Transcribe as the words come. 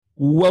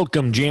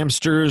Welcome,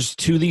 Jamsters,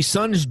 to the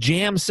Suns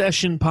Jam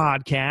Session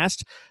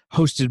podcast,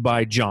 hosted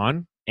by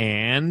John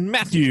and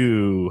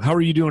Matthew. How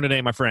are you doing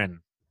today, my friend?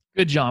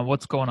 Good, John.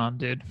 What's going on,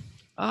 dude?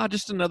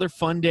 Just another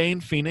fun day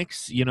in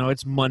Phoenix. You know,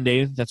 it's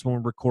Monday. That's when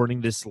we're recording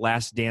this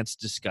Last Dance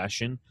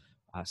discussion.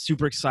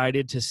 Super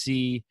excited to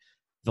see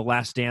the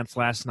Last Dance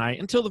last night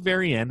until the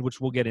very end, which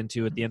we'll get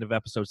into at the end of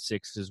episode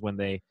 6 is when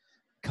they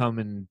come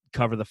and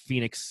cover the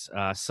Phoenix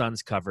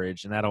Suns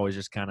coverage, and that always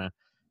just kind of,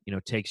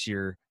 takes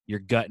your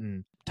gut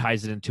and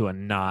ties it into a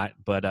knot.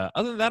 But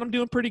other than that, I'm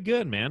doing pretty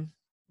good, man.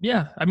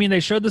 Yeah, I mean,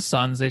 they showed the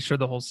Suns. They showed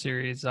the whole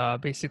series,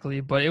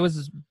 basically. But it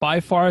was by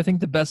far, I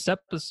think, the best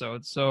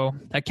episode. So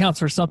that counts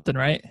for something,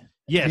 right?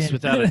 Yes,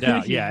 without a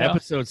doubt. Yeah, Yeah.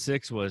 Episode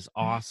 6 was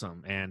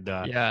awesome. And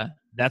Yeah.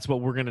 that's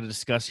what we're going to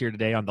discuss here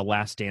today on the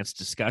Last Dance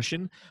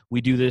discussion.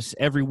 We do this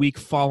every week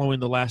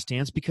following the Last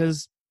Dance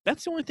because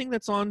that's the only thing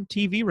that's on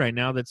TV right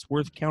now that's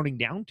worth counting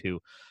down to.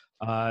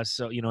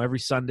 So, every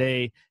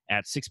Sunday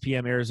at 6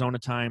 p.m. Arizona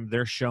time,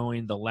 they're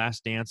showing The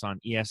Last Dance on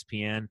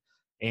ESPN,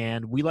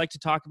 and we like to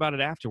talk about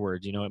it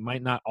afterwards. It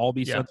might not all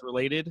be Suns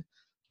related,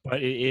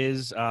 but it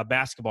is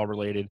basketball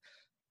related,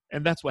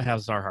 and that's what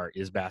has our heart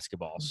is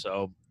basketball.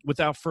 So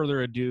without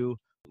further ado,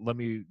 let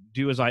me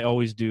do as I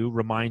always do,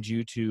 remind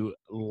you to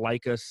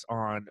like us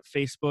on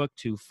Facebook,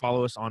 to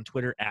follow us on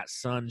Twitter at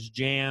Suns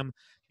Jam.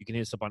 You can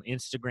hit us up on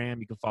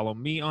Instagram. You can follow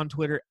me on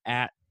Twitter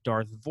at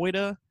Darth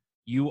Voida.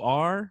 You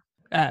are?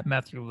 At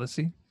Matthew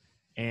Ulysses.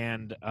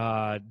 And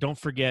don't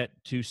forget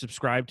to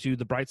subscribe to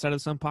the Bright Side of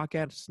the Sun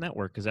Podcast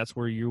Network, because that's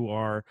where you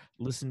are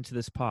listening to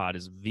this pod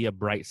is via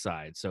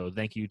Brightside. So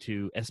thank you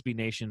to SB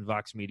Nation,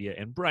 Vox Media,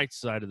 and Bright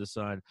Side of the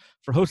Sun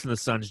for hosting the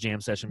Suns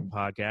Jam Session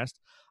podcast.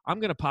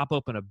 I'm going to pop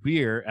open a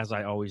beer, as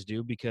I always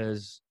do,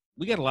 because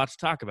we got a lot to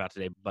talk about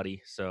today,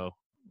 buddy. So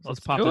let's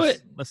pop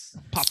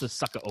this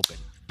sucker open.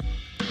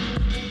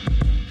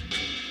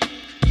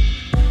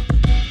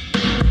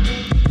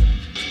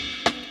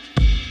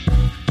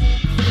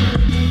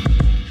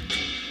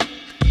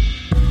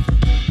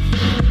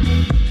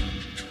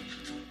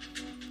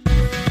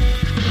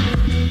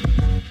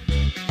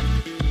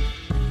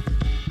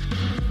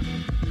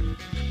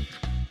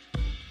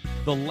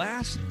 The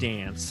Last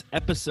Dance,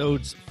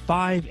 episodes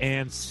 5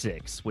 and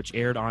 6, which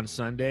aired on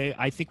Sunday,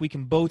 I think we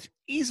can both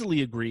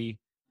easily agree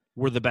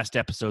were the best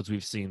episodes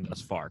we've seen thus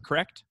far,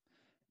 correct?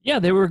 Yeah,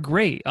 they were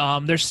great.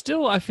 There's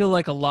still, I feel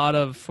like, a lot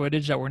of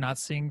footage that we're not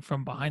seeing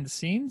from behind the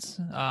scenes.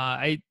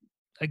 I,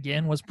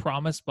 again, was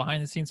promised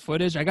behind-the-scenes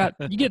footage.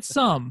 You get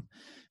some,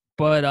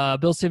 but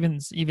Bill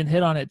Simmons even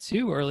hit on it,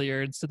 too,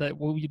 earlier, and said that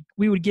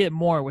we would get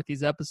more with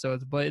these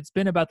episodes, but it's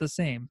been about the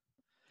same.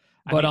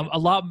 But a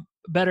lot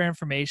better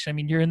information. I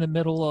mean, you're in the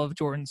middle of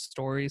Jordan's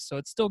story, so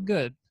it's still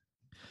good.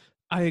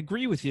 I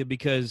agree with you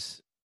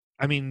because,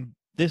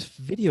 this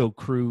video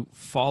crew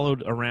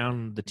followed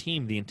around the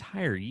team the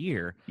entire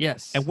year.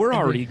 Yes. And we're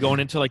already going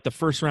into, the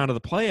first round of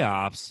the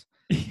playoffs.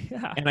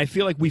 Yeah. And I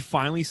feel like we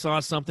finally saw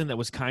something that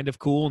was kind of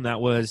cool, and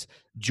that was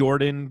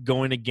Jordan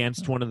going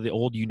against one of the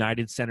old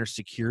United Center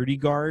security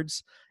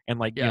guards and,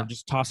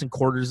 just tossing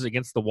quarters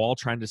against the wall,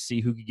 trying to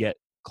see who could get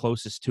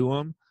closest to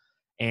him.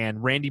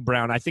 And Randy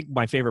Brown, I think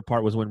my favorite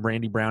part was when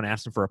Randy Brown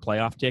asked him for a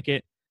playoff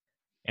ticket,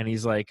 and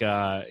he's like,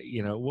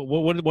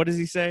 what does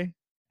he say?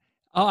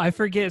 Oh, I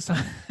forget. So,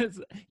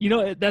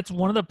 that's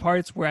one of the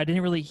parts where I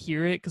didn't really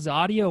hear it because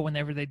audio,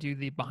 whenever they do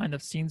the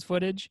behind-the-scenes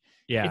footage,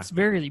 it's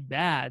very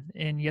bad,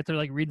 and you have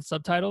to read the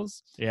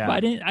subtitles. Yeah,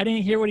 but I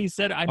didn't hear what he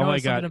said. I know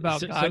it's something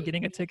about God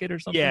getting a ticket or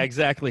something. Yeah,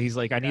 exactly. He's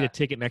like, I need a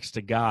ticket next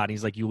to God. And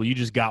he's like, you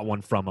just got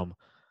one from him.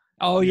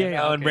 Oh,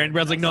 yeah. And Randy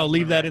Brown's like, no,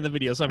 leave that in the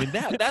video. So,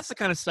 that's the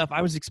kind of stuff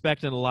I was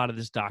expecting a lot of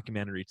this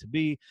documentary to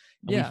be.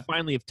 And we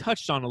finally have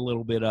touched on a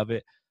little bit of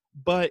it,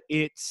 but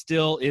it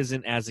still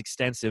isn't as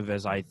extensive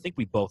as I think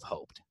we both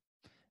hoped.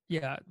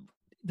 Yeah.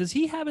 Does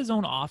he have his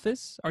own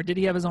office, or did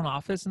he have his own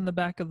office in the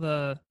back of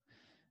the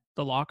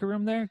locker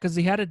room there? Because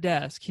he had a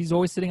desk. He's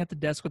always sitting at the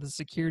desk with the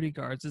security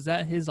guards. Is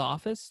that his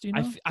office? Do you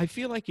know? I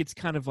feel like it's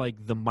kind of like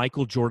the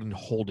Michael Jordan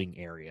holding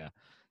area.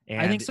 And,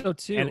 I think so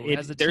too. And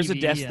there's a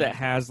desk that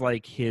has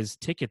his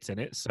tickets in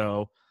it,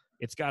 so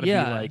it's got to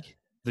be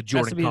the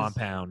Jordan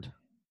compound.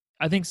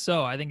 I think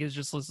so. I think it's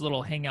just this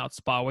little hangout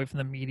spot away from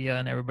the media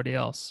and everybody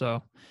else.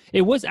 So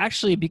it was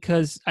actually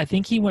because I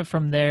think he went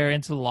from there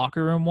into the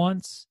locker room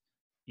once.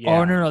 Yeah.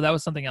 Oh no, that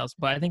was something else.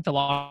 But I think the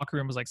locker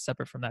room was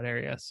separate from that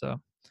area. So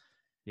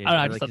I don't know.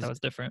 I just thought that was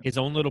different. His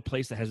own little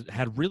place that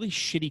had really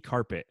shitty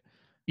carpet.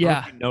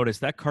 Yeah. You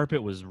noticed that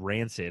carpet was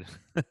rancid.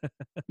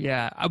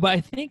 Yeah, but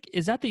I think,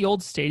 is that the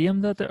old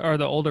stadium or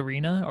the old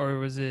arena, or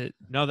was it?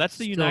 No, that's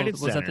the United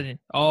Center.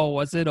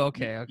 Was it?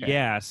 Okay.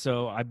 Yeah,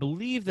 so I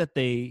believe that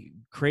they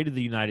created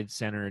the United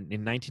Center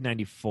in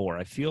 1994.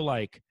 I feel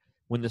like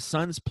when the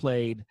Suns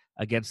played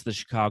against the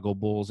Chicago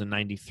Bulls in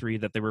 93,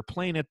 that they were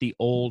playing at the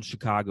old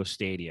Chicago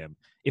Stadium.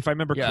 If I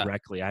remember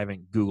correctly, I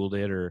haven't Googled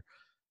it or,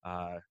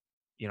 I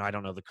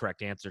don't know the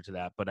correct answer to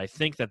that, but I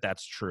think that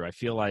that's true. I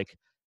feel like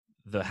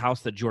the house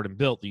that Jordan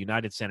built, the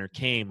United Center,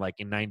 came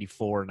in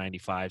 94,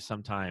 95,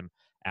 sometime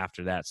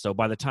after that. So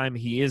by the time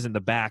he is in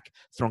the back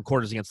throwing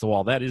quarters against the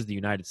wall, that is the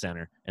United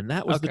Center. And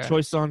that was the Okay.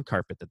 choice on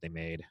carpet that they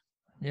made.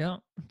 Yeah.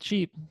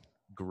 Cheap.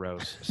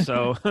 Gross.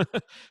 So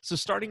so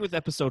starting with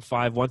episode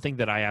 5, one thing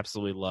that I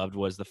absolutely loved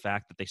was the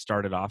fact that they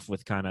started off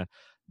with kind of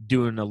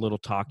doing a little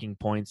talking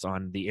points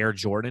on the Air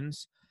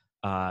Jordans.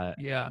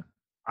 Yeah.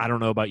 I don't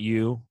know about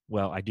you.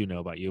 Well, I do know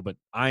about you, but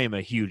I am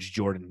a huge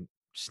Jordan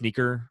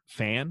sneaker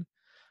fan.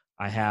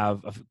 I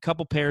have a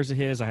couple pairs of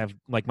his. I have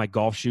like my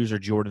golf shoes are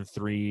Jordan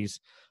 3s.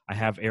 I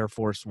have Air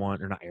Force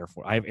One, or not Air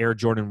Force. I have Air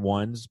Jordan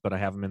 1s, but I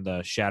have them in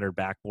the shattered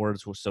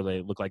backboards so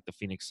they look like the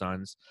Phoenix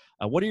Suns.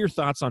 What are your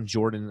thoughts on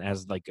Jordan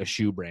as like a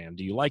shoe brand?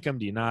 Do you like them?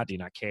 Do you not? Do you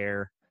not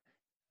care?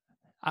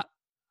 I,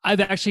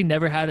 I've actually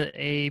never had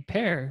a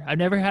pair. I've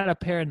never had a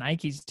pair of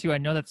Nikes too. I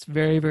know that's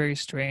very, very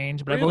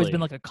strange, but I've always been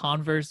Really? like a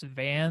Converse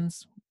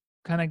Vans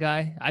kind of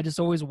guy. I just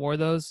always wore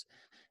those.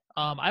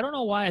 I don't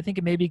know why. I think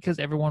it may be because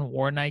everyone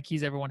wore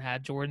Nikes, everyone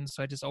had Jordans,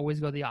 so I just always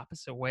go the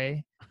opposite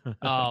way. I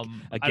don't know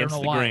Against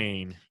the why.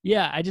 grain.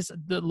 Yeah, I just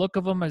the look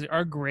of them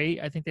are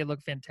great. I think they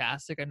look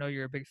fantastic. I know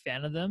you're a big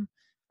fan of them.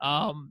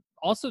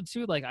 Also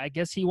too, like I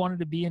guess he wanted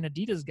to be an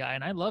Adidas guy,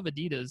 and I love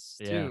Adidas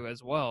Yeah. too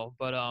as well.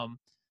 But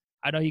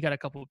I know he got a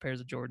couple of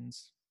pairs of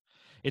Jordans.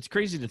 It's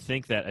crazy to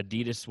think that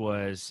Adidas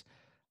was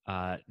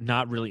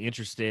not really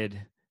interested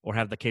or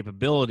have the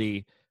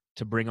capability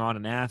to bring on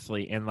an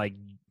athlete, and like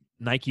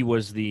Nike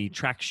was the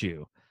track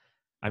shoe.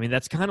 I mean,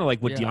 that's kind of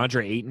like what Yeah,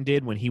 DeAndre Ayton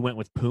did when he went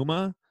with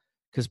Puma,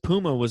 because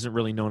Puma wasn't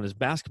really known as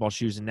basketball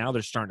shoes, and now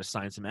they're starting to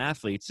sign some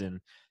athletes.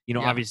 And yeah,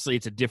 obviously,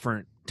 it's a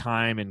different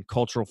time and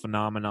cultural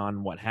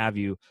phenomenon, what have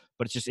you.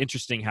 But it's just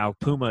interesting how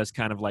Puma is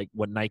kind of like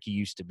what Nike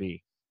used to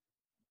be.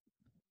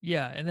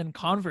 yeah. And then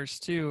Converse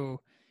too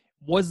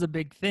was the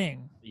big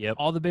thing. Yep.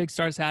 All the big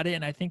stars had it,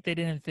 and I think they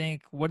didn't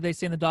think. What did they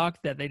say in the doc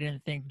that they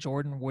didn't think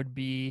Jordan would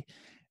be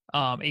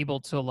able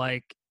to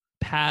like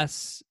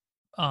pass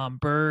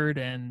Bird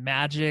and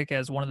Magic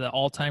as one of the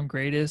all-time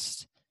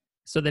greatest.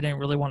 So they didn't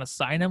really want to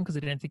sign him because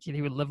they didn't think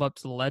he would live up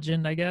to the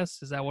legend. I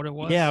guess is that what it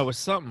Yeah, it was? was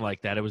something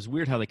like that. It was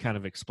weird how they kind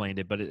of explained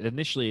it, but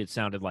initially it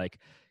sounded like,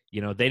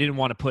 they didn't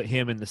want to put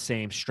him in the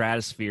same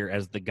stratosphere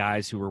as the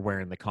guys who were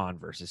wearing the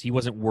Converses. He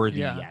wasn't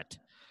worthy Yeah, yet.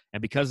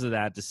 And because of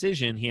that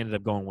decision, he ended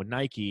up going with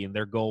Nike, and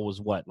their goal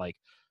was what, like,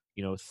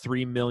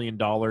 $3 million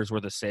worth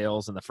of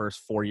sales in the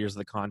first 4 years of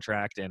the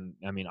contract. And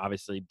I mean,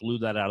 obviously blew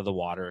that out of the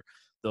water.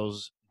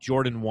 Those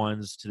Jordan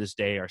 1s to this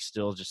day are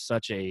still just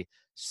such a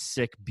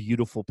sick,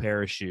 beautiful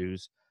pair of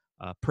shoes.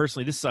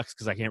 Personally, this sucks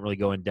because I can't really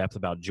go in depth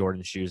about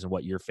Jordan shoes and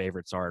what your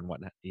favorites are and what,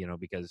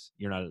 because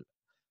you're not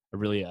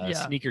really a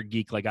yeah. sneaker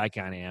geek like I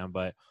kind of am.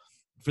 But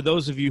for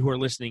those of you who are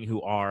listening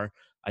who are,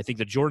 I think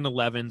the Jordan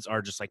 11s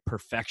are just like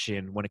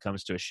perfection when it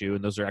comes to a shoe.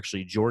 And those are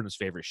actually Jordan's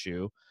favorite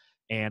shoe.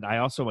 And I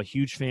also am a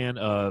huge fan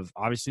of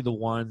obviously the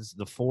 1s,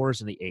 the 4s,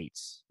 and the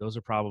 8s. Those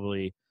are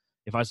probably,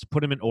 if I was to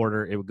put them in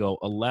order, it would go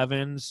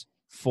 11s,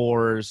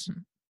 4s,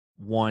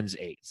 1s,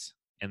 8s.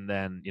 And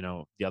then,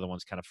 the other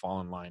ones kind of fall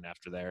in line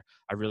after there.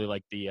 I really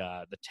like the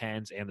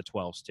 10s and the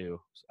 12s too.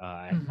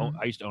 Mm-hmm.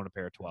 I used to own a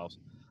pair of 12s.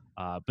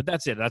 But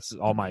that's it. That's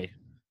all my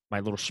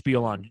little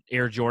spiel on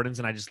Air Jordans,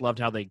 and I just loved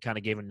how they kind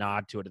of gave a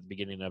nod to it at the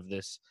beginning of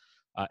this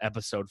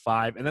episode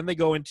 5. And then they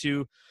go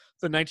into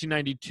the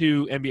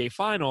 1992 NBA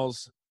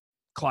Finals,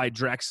 Clyde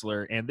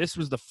Drexler, and this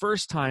was the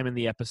first time in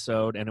the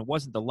episode, and it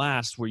wasn't the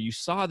last, where you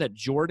saw that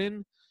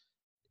Jordan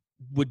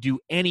would do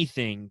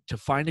anything to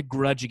find a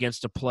grudge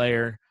against a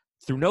player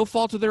through no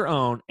fault of their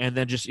own and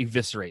then just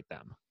eviscerate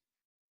them.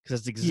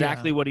 Because that's Yeah.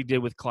 exactly what he did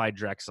with Clyde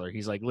Drexler.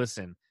 He's like,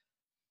 listen,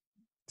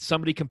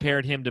 somebody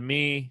compared him to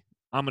me.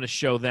 I'm going to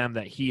show them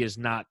that he is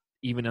not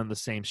even in the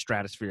same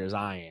stratosphere as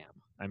I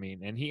am. I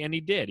mean, and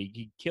he did.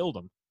 He killed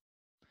him.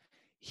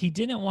 He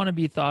didn't want to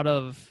be thought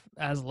of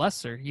as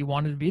lesser. He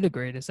wanted to be the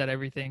greatest at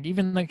everything,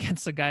 even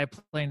against the guy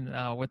playing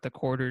with the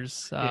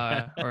quarters,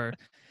 Yeah. or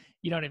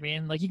you know what I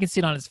mean? Like you can see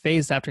it on his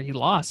face after he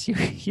lost.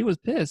 He was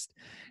pissed.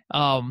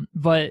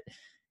 But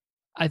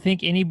I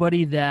think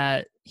anybody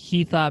that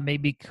he thought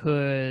maybe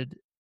could,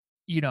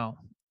 you know,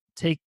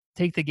 take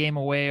the game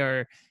away,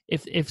 or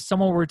if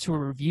someone were to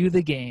review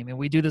the game, and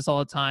we do this all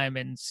the time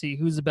and see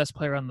who's the best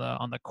player on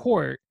the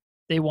court,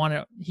 he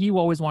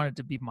always wanted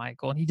to be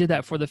Michael, and he did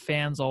that for the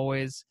fans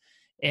always.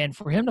 And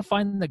for him to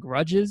find the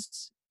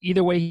grudges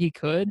either way he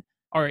could,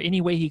 or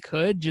any way he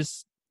could,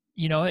 just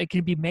it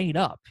could be made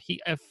up.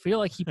 I feel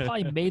like he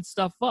probably made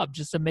stuff up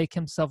just to make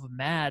himself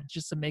mad,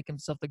 just to make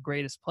himself the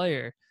greatest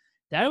player.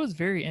 That was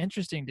very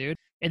interesting, dude.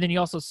 And then you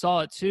also saw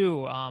it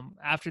too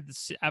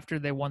after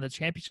they won the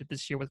championship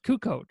this year with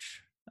Kukoc.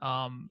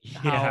 Yeah.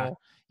 How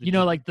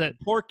like the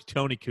Poor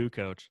Tony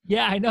Kukoc.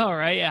 yeah, I know,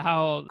 right?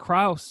 How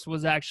Kraus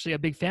was actually a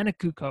big fan of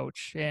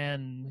Kukoc,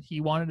 and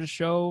he wanted to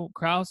show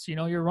Kraus,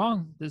 you're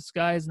wrong. This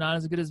guy is not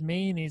as good as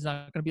me, and he's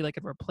not going to be like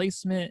a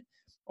replacement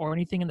or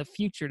anything in the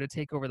future to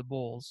take over the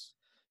Bulls.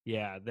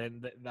 Yeah,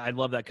 then I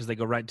love that because they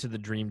go right into the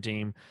Dream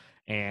Team.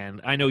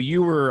 And I know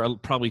you were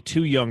probably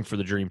too young for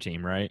the Dream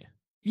Team, right?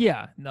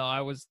 Yeah, no,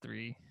 I was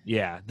 3.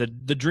 Yeah, the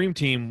dream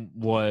team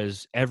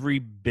was every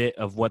bit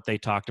of what they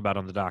talked about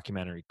on the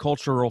documentary.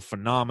 Cultural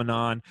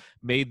phenomenon,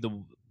 made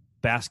the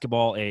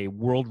basketball a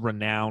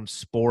world-renowned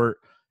sport,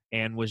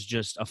 and was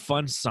just a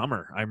fun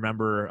summer. I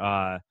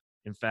remember,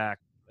 in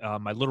fact,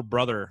 my little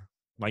brother,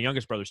 my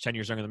youngest brother, is 10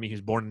 years younger than me. He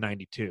was born in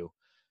 '92,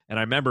 and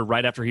I remember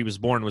right after he was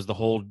born was the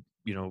whole,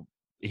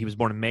 he was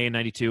born in May of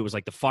 '92. It was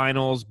like the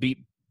finals, beat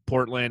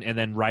Portland, and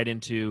then right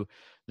into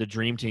the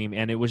dream team.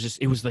 And it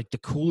was like the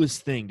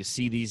coolest thing to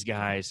see these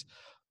guys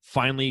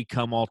finally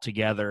come all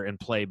together and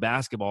play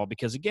basketball,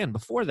 because again,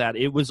 before that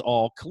it was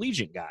all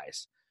collegiate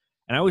guys.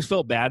 And I always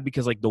felt bad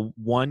because like the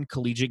one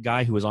collegiate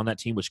guy who was on that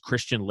team was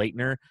Christian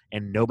Laettner,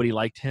 and nobody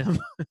liked him.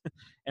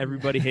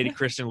 Everybody hated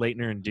Christian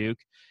Laettner and Duke.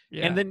 And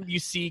Yeah. then you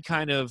see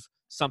kind of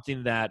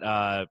something that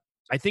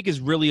I think is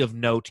really of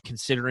note,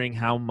 considering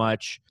how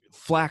much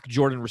flack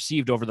Jordan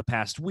received over the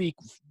past week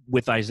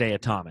with Isaiah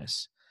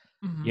Thomas.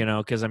 Mhm.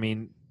 Because I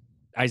mean,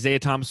 Isaiah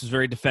Thomas was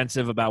very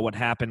defensive about what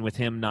happened with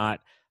him not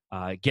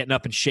getting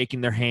up and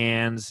shaking their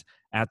hands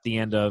at the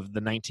end of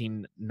the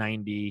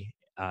 1990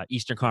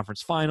 Eastern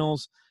Conference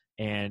Finals.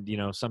 And,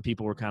 some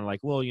people were kind of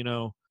like, well,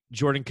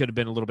 Jordan could have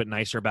been a little bit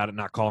nicer about it,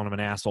 not calling him an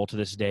asshole to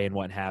this day and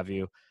what have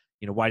you.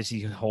 Why does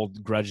he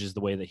hold grudges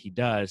the way that he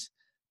does?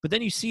 But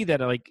then you see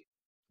that, like,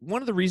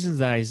 one of the reasons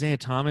that Isaiah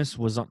Thomas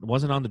wasn't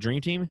on the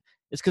dream team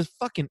is because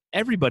fucking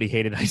everybody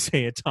hated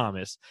Isaiah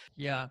Thomas.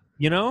 Yeah.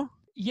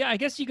 Yeah, I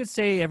guess you could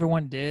say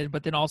everyone did,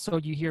 but then also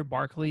you hear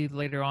Barkley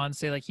later on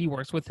say like he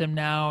works with him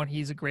now and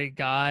he's a great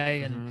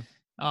guy, and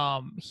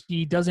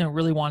he doesn't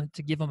really want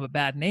to give him a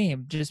bad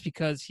name just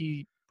because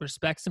he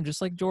respects him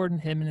just like Jordan,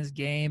 him and his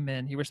game,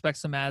 and he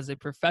respects him as a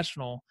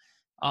professional.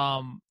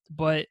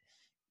 But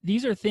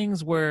these are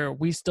things where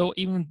we still,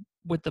 even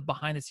with the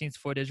behind the scenes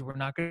footage, we're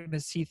not going to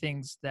see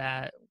things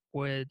that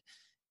would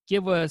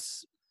give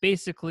us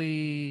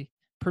basically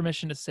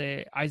permission to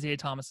say Isaiah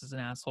Thomas is an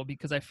asshole,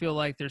 because I feel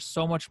like there's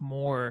so much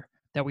more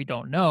that we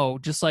don't know.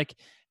 Just like,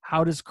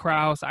 how does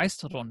Krause, I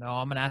still don't know.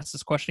 I'm going to ask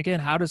this question again.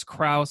 How does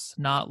Krause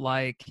not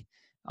like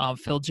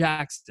Phil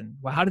Jackson?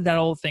 Well, how did that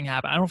whole thing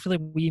happen? I don't feel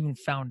like we even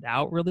found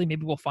out really.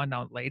 Maybe we'll find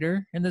out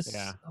later in this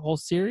whole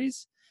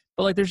series.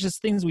 But like, there's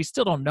just things we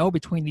still don't know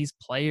between these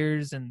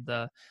players and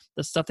the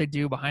stuff they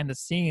do behind the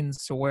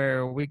scenes, to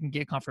where we can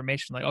get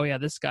confirmation like, oh yeah,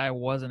 this guy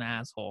was an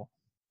asshole.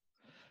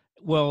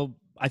 Well,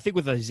 I think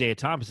with Isaiah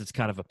Thomas, it's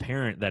kind of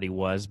apparent that he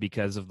was,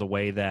 because of the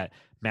way that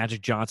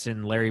Magic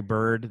Johnson, Larry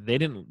Bird, they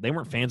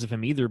weren't fans of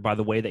him either by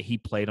the way that he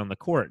played on the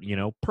court.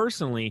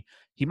 Personally,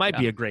 he might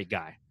be a great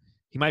guy.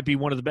 He might be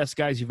one of the best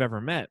guys you've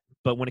ever met.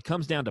 But when it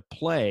comes down to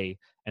play,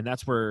 and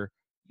that's where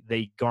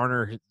they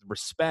garner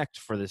respect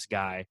for this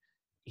guy,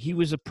 he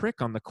was a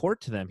prick on the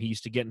court to them. He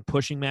used to get in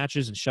pushing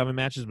matches and shoving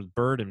matches with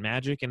Bird and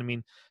Magic. And I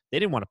mean, they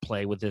didn't want to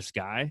play with this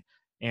guy.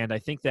 And I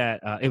think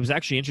that it was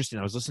actually interesting.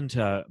 I was listening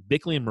to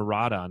Bickley and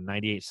Murata on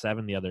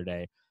 98.7 the other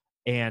day.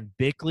 And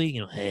Bickley,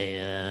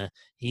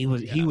 he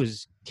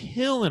was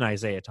killing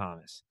Isaiah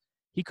Thomas.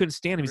 He couldn't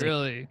stand him.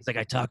 He's like,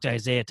 I talked to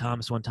Isaiah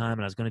Thomas one time,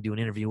 and I was going to do an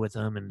interview with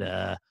him,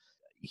 and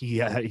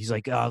he's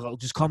like,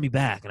 just call me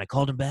back. And I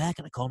called him back,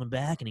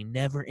 and he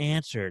never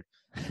answered.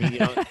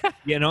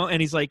 And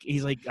he's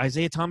like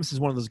Isaiah Thomas is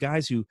one of those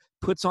guys who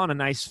puts on a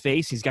nice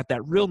face. He's got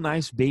that real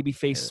nice baby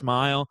face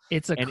smile.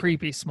 It's a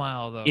creepy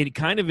smile, though. It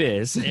kind of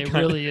is. It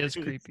really is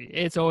creepy.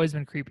 It's always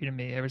been creepy to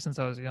me ever since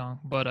I was young.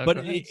 But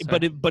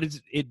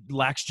it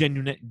lacks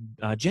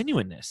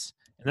genuineness.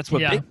 And that's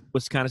what Bick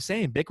was kind of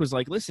saying. Bick was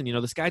like, listen,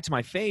 this guy to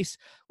my face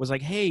was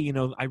like, hey,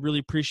 I really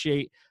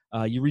appreciate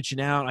you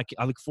reaching out.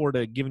 I look forward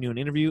to giving you an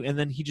interview. And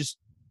then he just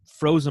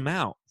froze him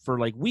out for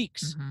like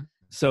weeks. Mm-hmm.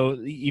 So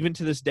even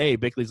to this day,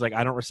 Bickley's like,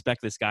 I don't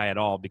respect this guy at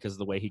all because of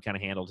the way he kind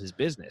of handled his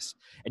business.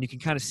 And you can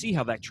kind of see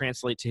how that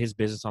translates to his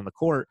business on the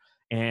court.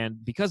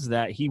 And because of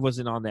that, he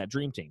wasn't on that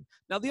dream team.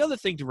 Now, the other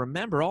thing to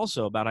remember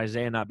also about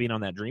Isaiah not being on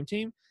that dream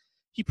team,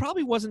 he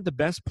probably wasn't the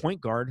best point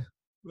guard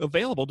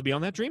available to be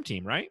on that dream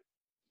team, right?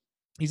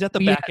 He's at the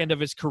back end of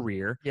his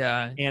career.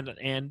 Yeah.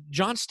 And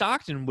John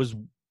Stockton was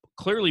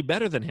clearly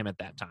better than him at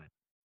that time.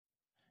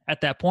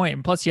 At that point,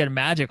 and plus he had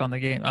Magic on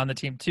the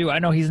team too. I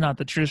know he's not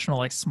the traditional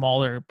like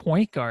smaller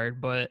point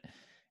guard, but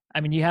I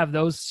mean, you have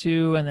those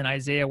two, and then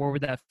Isaiah. Where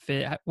would that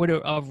fit? Would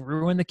it have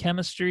ruined the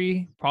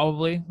chemistry?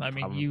 Probably. I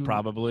mean,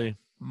 probably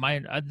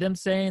them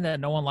saying that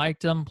no one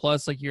liked him.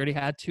 Plus, like, you already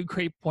had two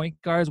great point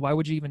guards. Why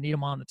would you even need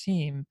him on the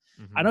team?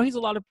 Mm-hmm. I know he's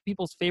a lot of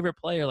people's favorite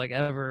player, like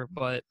ever,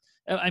 but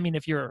I mean,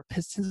 if you're a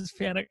Pistons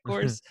fan, of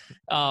course.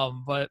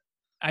 But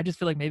I just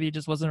feel like maybe it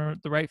just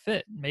wasn't the right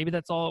fit. Maybe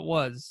that's all it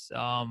was.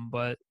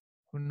 But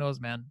who knows,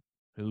 man?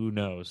 Who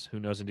knows?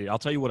 Who knows indeed. I'll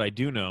tell you what I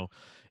do know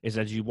is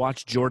as you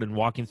watch Jordan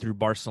walking through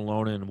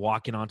Barcelona and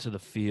walking onto the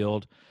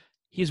field,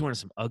 he's wearing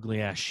some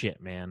ugly-ass shit,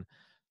 man.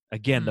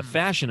 Again, the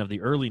fashion of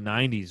the early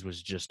 90s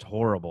was just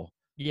horrible.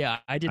 Yeah,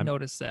 I did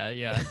notice that,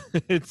 yeah.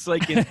 It's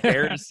like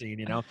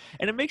embarrassing,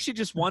 And it makes you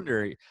just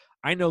wonder.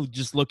 I know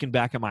just looking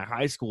back at my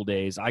high school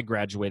days, I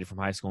graduated from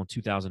high school in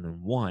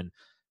 2001.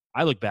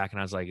 I look back and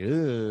I was like,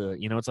 ugh.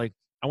 It's like,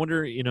 I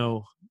wonder,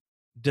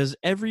 does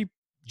every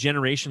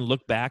generation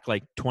look back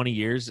like 20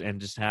 years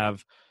and just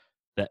have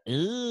the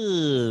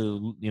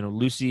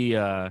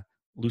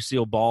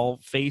Lucille Ball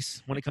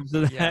face when it comes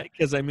to that? Yeah.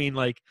 Because I mean,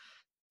 like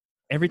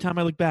every time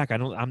I look back,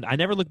 I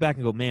never look back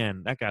and go,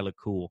 man, that guy looked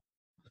cool.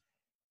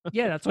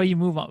 Yeah, that's why you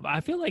move on.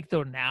 I feel like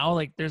though now,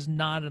 like there's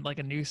not like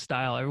a new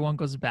style. Everyone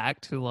goes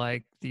back to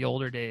like the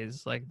older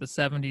days, like the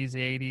 70s,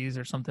 80s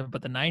or something.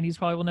 But the 90s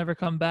probably will never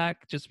come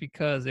back just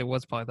because it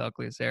was probably the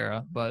ugliest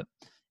era. But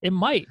it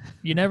might.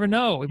 You never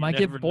know. We might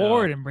never get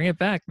bored know. and bring it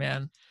back,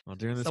 man. Well,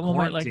 during this Someone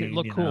might like it quarantine,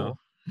 look cool.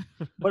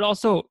 But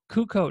also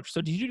Kukoc. So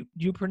do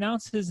you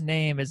pronounce his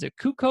name? Is it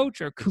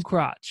Kukoc or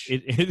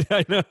Kukrach?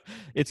 I know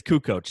it's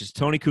Kukoc. It's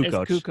Tony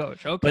Kukoc. It's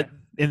Kukoc. Okay. But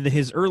in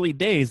his early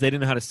days, they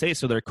didn't know how to say it,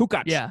 so they're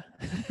Kukoc. Yeah.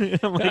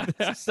 I'm like,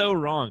 that's so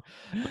wrong.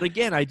 But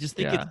again, I just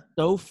think it's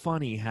so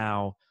funny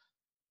how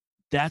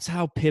that's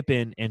how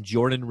Pippen and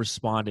Jordan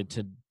responded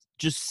to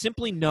just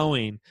simply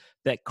knowing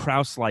that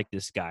Krause liked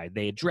this guy.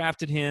 They had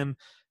drafted him.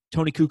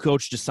 Tony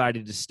Kukoc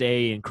decided to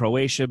stay in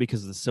Croatia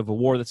because of the civil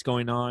war that's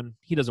going on.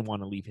 He doesn't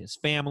want to leave his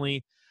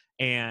family,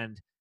 and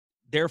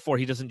therefore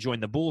he doesn't join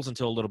the Bulls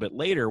until a little bit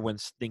later when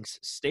things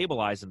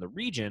stabilize in the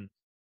region.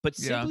 But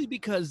simply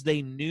because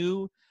they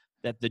knew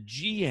that the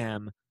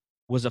GM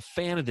was a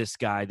fan of this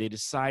guy, they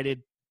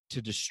decided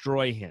to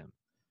destroy him.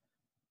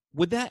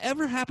 Would that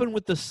ever happen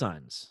with the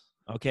Suns?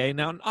 Okay,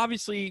 now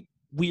obviously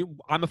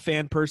I'm a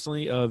fan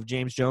personally of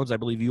James Jones. I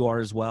believe you are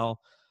as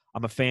well.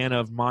 I'm a fan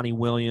of Monty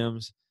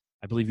Williams.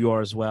 I believe you are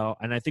as well.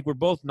 And I think we're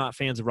both not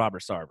fans of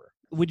Robert Sarver.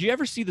 Would you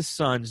ever see the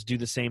Suns do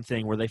the same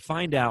thing where they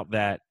find out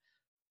that,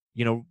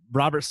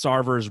 Robert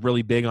Sarver is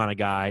really big on a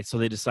guy, so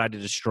they decide to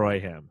destroy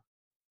him?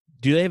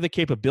 Do they have the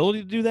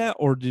capability to do that,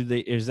 or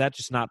is that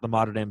just not the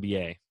modern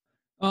NBA?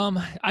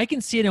 I can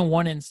see it in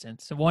one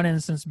instance. One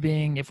instance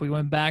being if we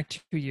went back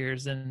 2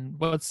 years and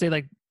let's say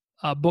like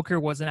Booker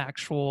was an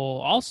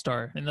actual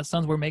all-star and the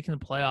Suns were making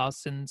the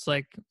playoffs, and it's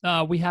like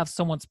we have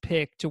someone's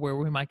pick to where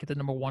we might get the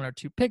number 1 or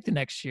 2 pick the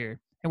next year,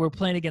 and we're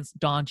playing against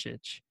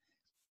Doncic.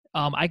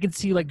 I can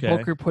see like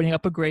Booker putting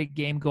up a great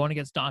game going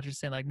against Doncic,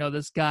 saying like, no,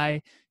 this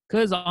guy.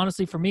 Because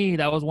honestly, for me,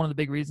 that was one of the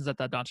big reasons I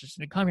thought Doncic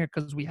didn't come here,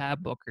 because we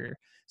have Booker.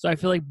 So I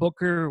feel like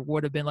Booker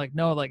would have been like,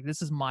 no, like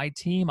this is my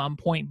team. I'm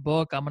point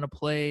Book. I'm gonna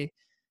play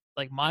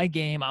like my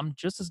game. I'm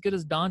just as good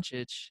as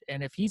Doncic,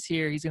 and if he's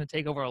here, he's gonna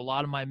take over a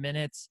lot of my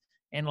minutes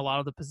and a lot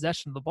of the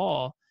possession of the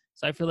ball.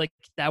 So I feel like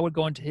that would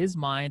go into his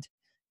mind,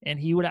 and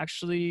he would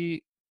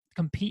actually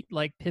compete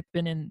like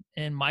Pippen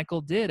and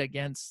Michael did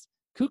against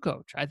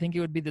Kukoc. I think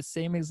it would be the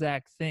same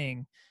exact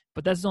thing,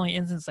 but that's the only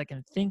instance I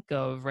can think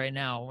of right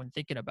now when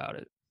thinking about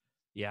it.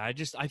 Yeah,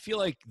 I feel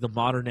like the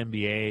modern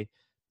NBA,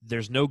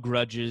 there's no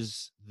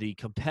grudges. The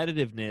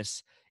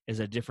competitiveness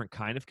is a different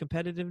kind of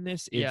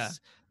competitiveness.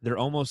 They're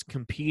almost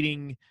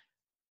competing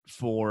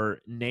for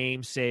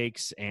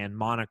namesakes and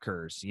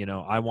monikers.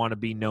 I want to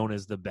be known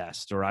as the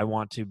best, or I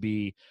want to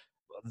be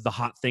the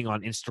hot thing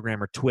on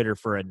Instagram or Twitter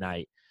for a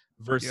night,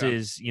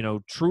 versus,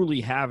 truly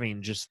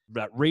having just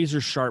that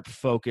razor sharp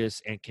focus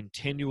and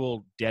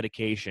continual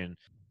dedication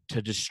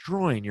to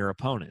destroying your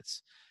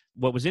opponents.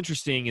 What was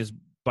interesting is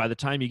by the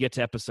time you get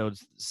to episode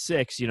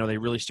 6, they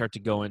really start to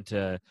go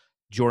into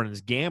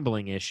Jordan's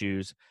gambling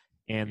issues,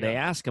 and they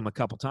ask him a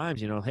couple times,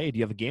 hey, do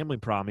you have a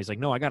gambling problem? He's like,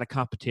 no, I got a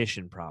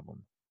competition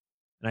problem.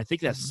 And I think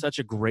that's such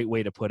a great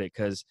way to put it,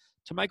 because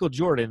to Michael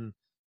Jordan,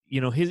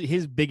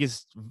 his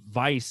biggest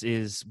vice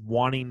is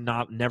wanting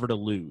never to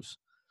lose.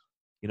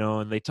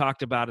 And they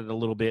talked about it a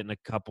little bit in a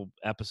couple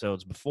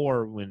episodes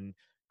before, when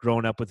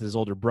growing up with his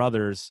older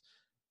brothers,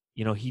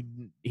 he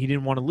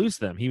didn't want to lose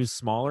them. He was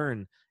smaller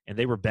and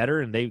they were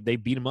better, and they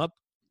beat him up,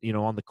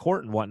 on the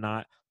court and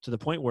whatnot, to the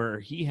point where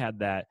he had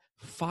that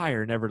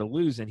fire never to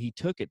lose, and he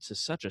took it to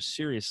such a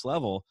serious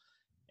level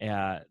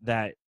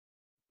that,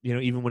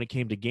 even when it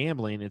came to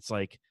gambling, it's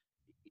like,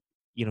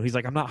 he's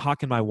like, I'm not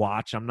hawking my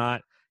watch. I'm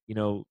not,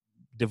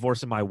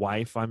 divorcing my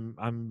wife.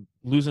 I'm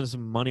losing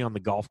some money on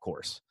the golf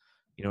course.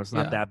 It's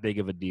not that big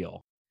of a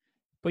deal.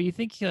 But you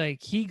think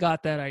like he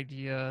got that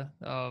idea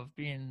of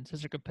being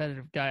such a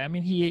competitive guy? I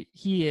mean,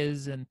 he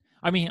is, and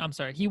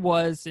he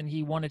was, and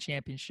he won a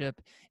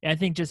championship. And I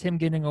think just him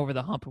getting over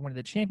the hump and winning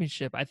the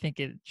championship, I think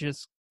it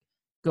just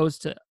goes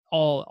to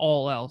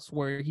all else,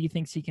 where he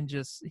thinks he can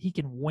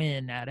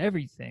win at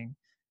everything.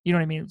 You know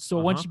what I mean? So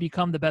once you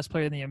become the best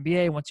player in the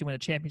NBA, once you win a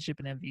championship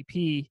and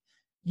MVP,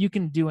 you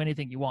can do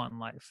anything you want in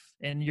life,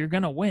 and you're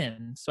gonna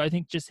win. So I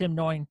think just him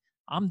knowing,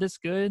 I'm this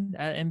good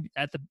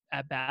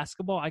at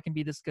basketball, I can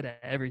be this good at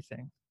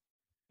everything.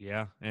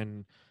 Yeah,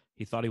 and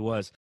he thought he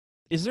was.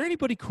 Is there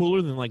anybody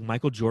cooler than like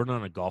Michael Jordan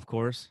on a golf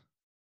course?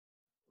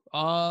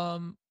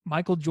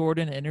 Michael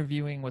Jordan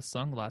interviewing with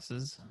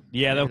sunglasses.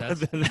 Yeah,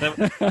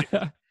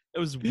 that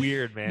was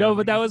weird, man. No,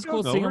 but that was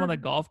cool seeing him on the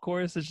golf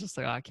course. It's just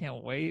like, I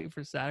can't wait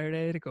for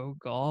Saturday to go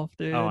golf,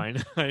 dude. Oh, I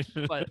know.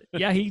 But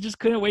yeah, he just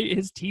couldn't wait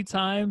his tea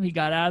time. He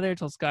got out of there,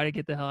 told Scotty to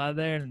get the hell out of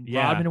there, and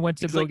Robin went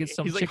to go get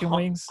some chicken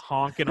wings.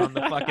 Honking on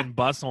the fucking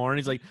bus horn.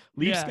 He's like,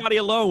 leave Scotty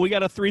alone. We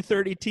got a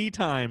 3:30 tea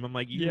time. I'm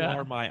like, you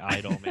are my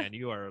idol, man.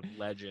 You are a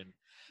legend.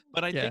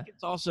 But I think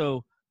it's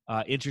also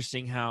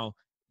interesting how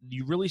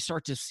you really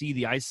start to see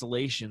the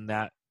isolation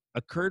that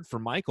occurred for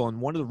Michael,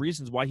 and one of the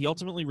reasons why he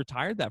ultimately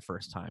retired that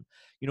first time.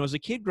 As a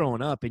kid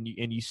growing up, and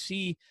you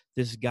see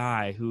this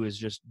guy who is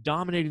just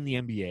dominating the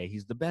NBA.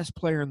 He's the best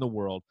player in the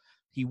world.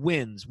 He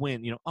wins.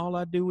 All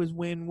I do is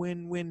win,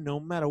 win, win, no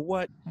matter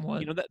what.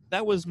 What?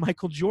 That was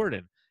Michael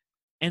Jordan,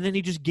 and then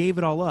he just gave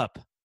it all up.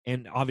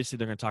 And obviously,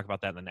 they're going to talk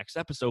about that in the next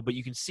episode. But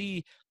you can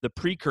see the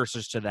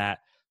precursors to that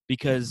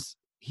because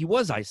he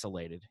was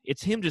isolated.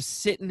 It's him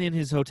just sitting in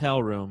his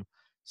hotel room,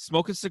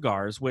 smoking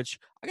cigars, which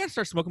I got to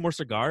start smoking more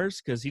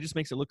cigars because he just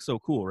makes it look so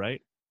cool,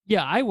 right?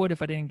 Yeah, I would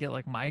if I didn't get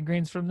like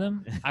migraines from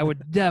them. I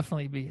would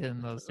definitely be hitting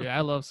those. Dude. I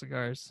love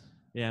cigars.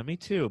 Yeah, me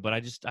too. But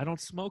I don't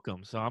smoke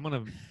them, so I'm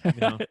gonna, I'm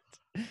gonna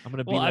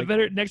be. Well, like I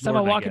better next time I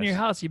Jordan, walk in guess. your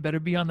house, you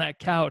better be on that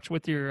couch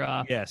with your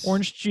Yes.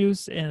 orange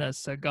juice and a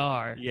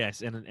cigar.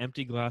 Yes, and an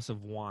empty glass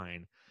of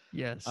wine.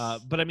 Yes.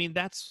 But I mean,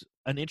 that's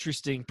an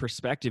interesting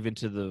perspective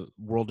into the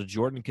world of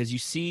Jordan because you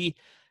see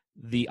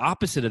the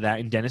opposite of that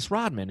in Dennis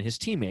Rodman, his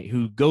teammate,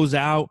 who goes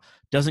out,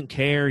 doesn't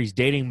care. He's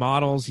dating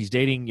models. He's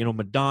dating,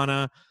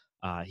 Madonna.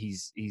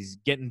 He's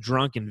getting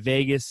drunk in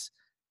Vegas,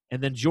 and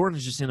then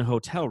Jordan's just in a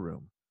hotel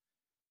room.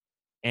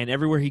 And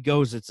everywhere he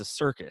goes, it's a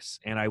circus.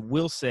 And I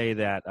will say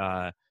that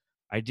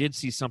I did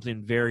see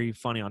something very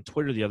funny on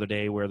Twitter the other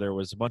day where there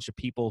was a bunch of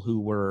people who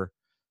were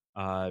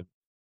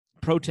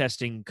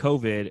protesting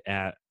COVID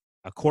at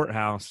a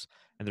courthouse,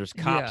 and there's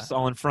cops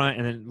all in front,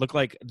 and it looked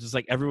like just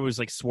like everyone was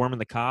like swarming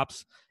the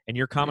cops. And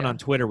your comment on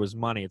Twitter was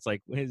money. It's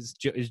like, is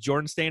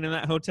Jordan staying in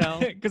that hotel?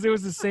 Because it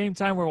was the same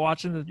time we're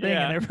watching the thing,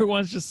 and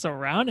everyone's just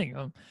surrounding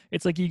him.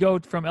 It's like you go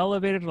from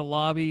elevator to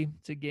lobby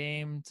to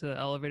game to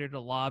elevator to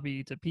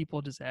lobby to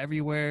people just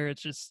everywhere.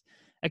 It's just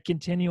a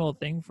continual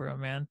thing for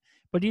him, man.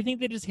 But do you think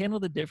they just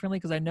handled it differently?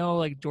 Because I know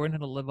like Jordan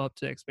had to live up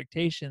to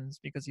expectations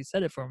because he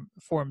said it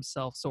for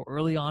himself so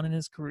early on in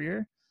his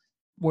career,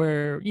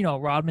 where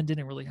Rodman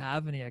didn't really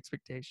have any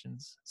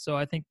expectations. So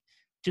I think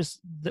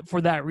just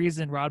for that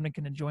reason, Rodman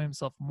can enjoy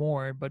himself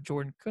more, but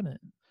Jordan couldn't.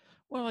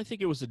 Well, I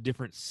think it was a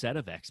different set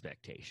of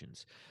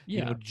expectations.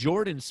 Yeah.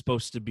 Jordan's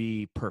supposed to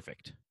be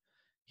perfect.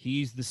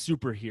 He's the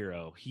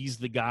superhero. He's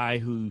the guy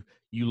who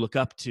you look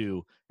up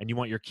to and you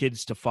want your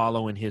kids to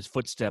follow in his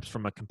footsteps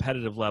from a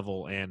competitive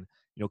level and,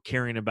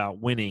 caring about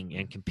winning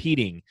and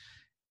competing.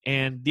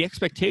 And the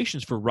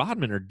expectations for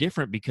Rodman are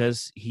different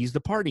because he's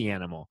the party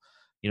animal.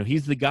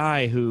 He's the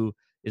guy who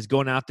is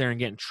going out there and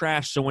getting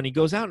trashed. So when he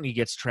goes out and he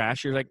gets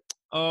trashed, you're like,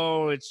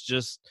 oh, it's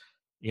just,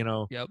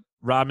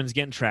 Rodman's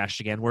getting trashed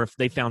again. Where if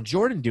they found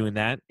Jordan doing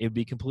that, it would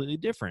be completely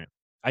different.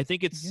 I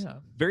think it's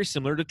very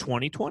similar to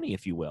 2020,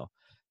 if you will.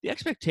 The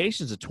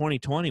expectations of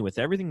 2020 with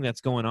everything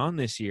that's going on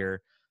this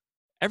year,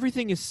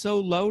 everything is so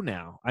low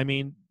now. I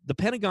mean, the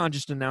Pentagon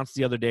just announced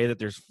the other day that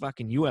there's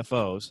fucking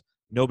UFOs.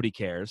 Nobody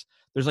cares.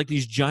 There's like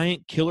these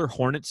giant killer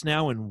hornets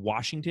now in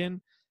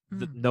Washington.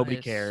 Nobody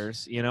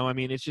cares. I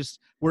mean, it's just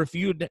where if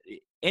you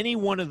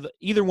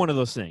either one of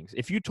those things,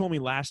 if you told me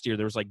last year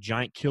there was like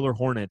giant killer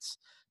hornets,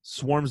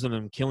 swarms of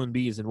them killing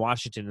bees in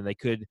Washington, and they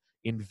could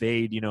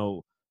invade,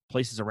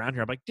 places around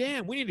here, I'm like,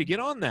 damn, we need to get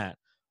on that.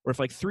 Or if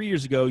like 3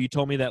 years ago you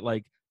told me that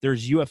like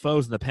there's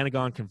UFOs and the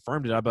Pentagon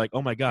confirmed it, I'd be like,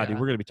 oh my God, dude,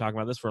 we're going to be talking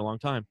about this for a long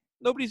time.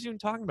 Nobody's even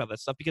talking about that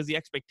stuff because the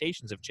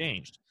expectations have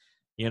changed.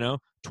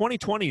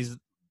 2020 is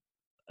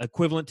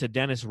equivalent to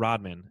Dennis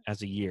Rodman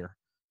as a year.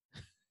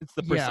 It's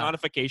the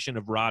personification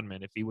of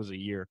Rodman if he was a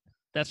year.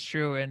 That's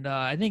true. And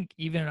I think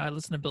even I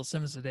listened to Bill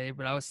Simmons today,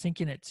 but I was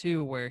thinking it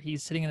too, where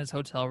he's sitting in his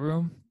hotel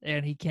room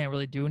and he can't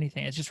really do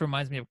anything. It just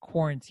reminds me of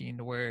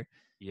quarantine where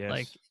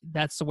like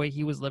that's the way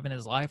he was living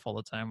his life all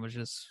the time, was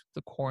just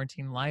the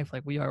quarantine life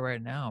like we are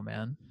right now,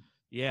 man.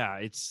 Yeah,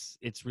 it's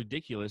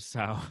ridiculous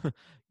how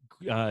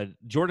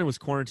Jordan was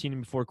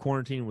quarantining before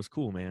quarantine was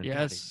cool, man.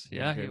 Yes, he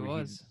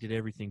was. He did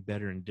everything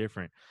better and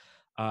different.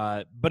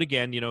 But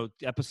again,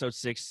 episode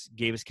 6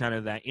 gave us kind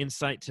of that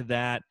insight to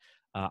that.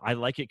 I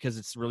like it because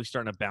it's really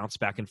starting to bounce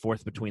back and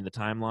forth between the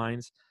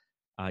timelines,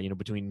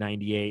 between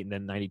 98 and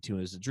then 92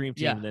 as a dream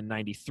team and then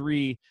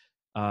 93,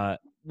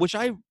 which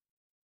I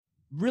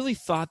really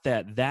thought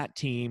that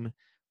team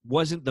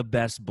wasn't the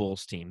best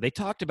Bulls team. They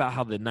talked about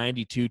how the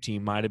 92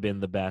 team might have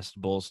been the best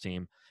Bulls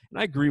team. And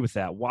I agree with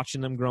that.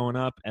 Watching them growing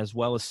up, as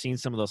well as seeing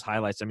some of those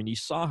highlights. I mean, you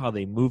saw how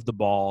they moved the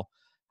ball,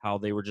 how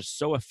they were just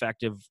so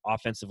effective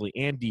offensively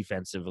and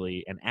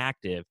defensively and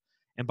active.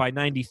 And by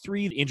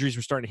 93, the injuries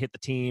were starting to hit the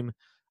team.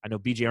 I know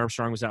B.J.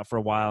 Armstrong was out for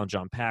a while, and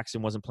John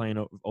Paxson wasn't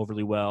playing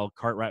overly well.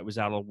 Cartwright was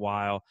out a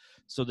while.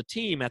 So the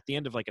team, at the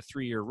end of like a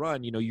 3-year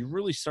run, you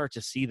really start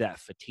to see that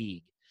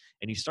fatigue.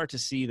 And you start to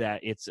see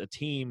that it's a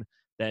team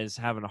that is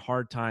having a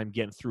hard time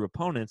getting through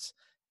opponents.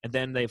 And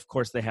then they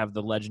have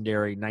the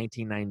legendary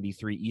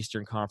 1993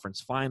 Eastern Conference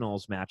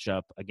Finals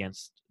matchup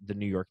against the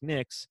New York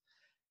Knicks.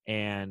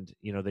 And,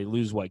 they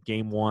lose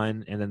game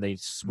 1, and then they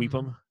sweep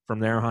them from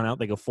there on out.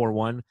 They go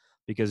 4-1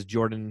 because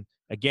Jordan,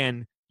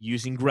 again,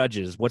 using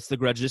grudges. What's the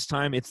grudge this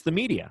time? It's the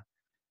media.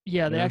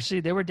 Yeah,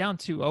 they were down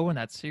 2-0 in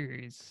that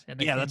series. And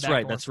that's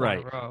right. That's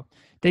right.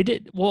 They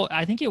did well.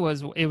 I think it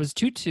was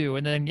 2-2,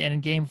 and then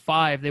in game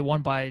 5 they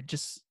won by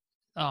just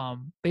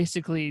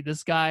basically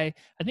this guy,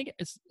 I think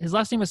his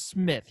last name was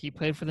Smith. He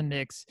played for the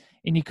Knicks,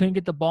 and he couldn't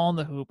get the ball in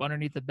the hoop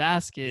underneath the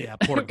basket Yeah,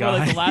 poor for guy.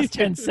 like the last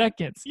 10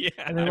 seconds. Yeah,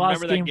 And they I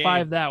lost remember that game game.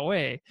 5 that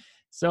way.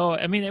 So,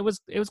 I mean, it was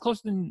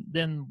closer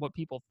than what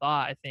people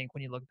thought, I think,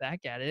 when you look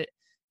back at it.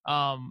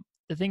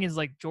 The thing is,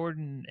 like,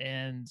 Jordan,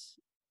 and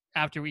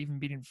after even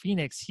beating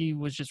Phoenix, he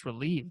was just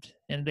relieved.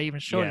 And they even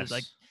showed it.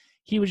 Like, Yes.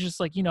 he was just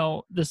like,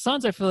 the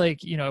Suns, I feel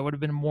like, it would have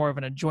been more of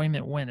an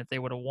enjoyment win if they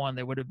would have won.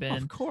 They would have been,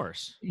 Of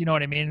course. you know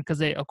what I mean? Because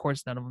they, of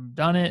course, none of them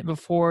done it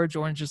before.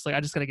 Jordan's just like, I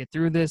just got to get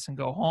through this and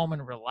go home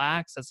and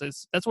relax.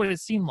 That's what it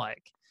seemed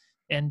like.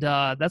 And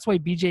that's why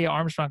BJ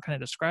Armstrong kind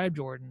of described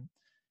Jordan.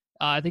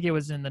 I think it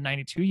was in the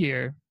 92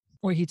 year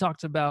where he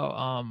talked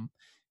about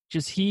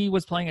just he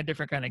was playing a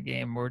different kind of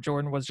game where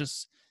Jordan was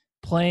just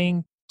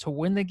playing to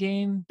win the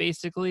game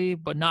basically,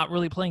 but not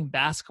really playing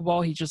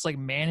basketball. He's just like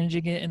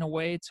managing it in a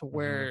way to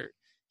where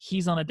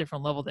he's on a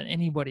different level than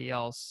anybody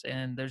else.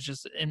 And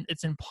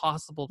it's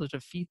impossible to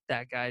defeat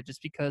that guy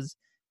just because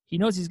he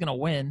knows he's going to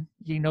win.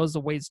 He knows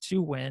the ways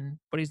to win,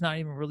 but he's not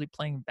even really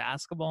playing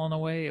basketball in a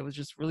way. It was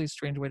just really a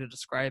strange way to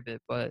describe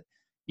it, but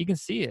you can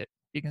see it.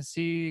 You can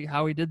see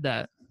how he did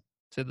that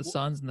to the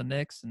Suns and the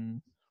Knicks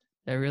and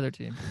every other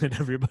team. And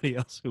everybody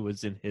else who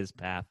was in his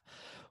path.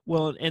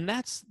 Well, and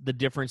that's the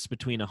difference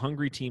between a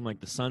hungry team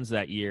like the Suns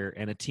that year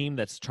and a team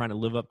that's trying to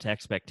live up to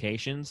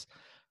expectations.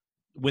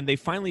 When they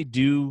finally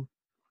do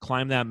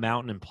climb that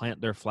mountain and plant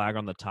their flag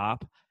on the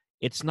top,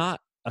 it's not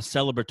a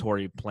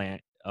celebratory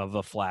plant of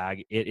a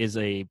flag. It is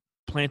a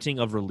planting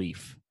of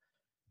relief.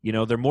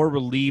 They're more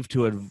relieved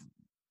to have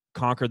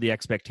conquered the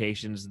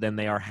expectations than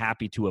they are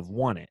happy to have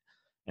won it.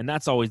 And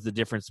that's always the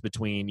difference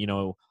between,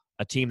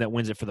 a team that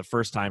wins it for the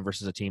first time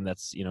versus a team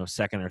that's,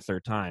 second or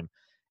third time.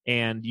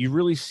 And you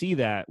really see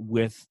that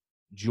with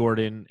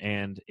Jordan.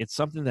 And it's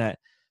something that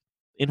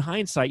in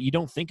hindsight, you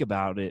don't think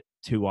about it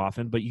too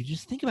often, but you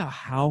just think about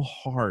how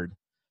hard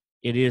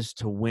it is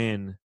to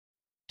win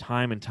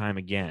time and time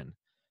again.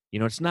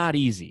 It's not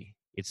easy.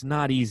 It's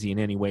not easy in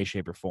any way,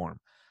 shape, or form.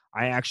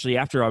 I actually,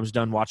 after I was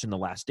done watching The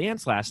Last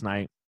Dance last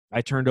night,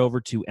 I turned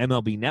over to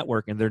MLB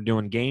Network and they're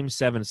doing Game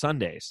 7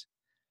 Sundays.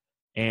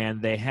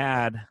 And they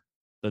had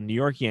the New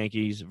York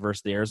Yankees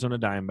versus the Arizona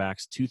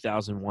Diamondbacks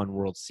 2001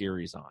 World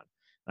Series on.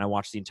 And I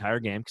watched the entire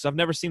game because I've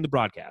never seen the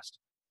broadcast.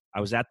 I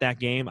was at that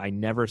game. I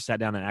never sat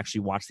down and actually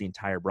watched the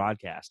entire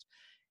broadcast.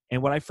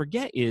 And what I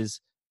forget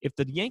is if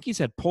the Yankees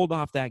had pulled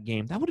off that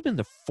game, that would have been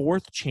the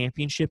 4th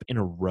championship in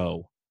a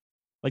row.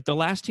 Like the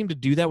last team to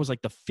do that was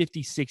like the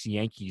 56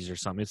 Yankees or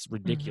something. It's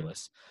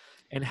ridiculous.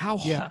 And how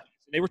hard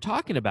they were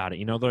talking about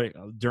it,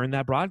 during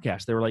that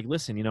broadcast. They were like,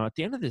 listen, at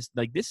the end of this,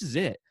 like this is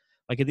it.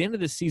 Like at the end of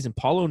this season,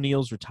 Paul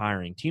O'Neill's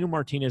retiring. Tino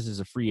Martinez is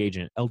a free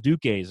agent. El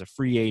Duque is a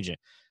free agent.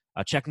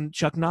 Chuck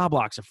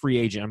Knobloch's a free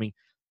agent. I mean,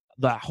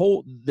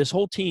 this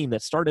whole team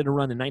that started to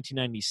run in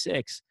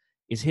 1996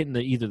 is hitting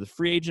either the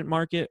free agent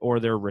market or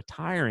they're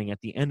retiring at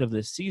the end of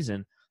this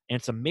season. And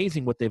it's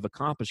amazing what they've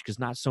accomplished because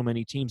not so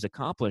many teams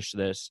accomplish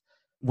this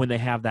when they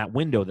have that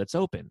window that's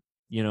open.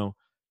 You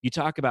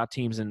talk about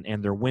teams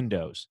and their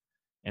windows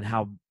and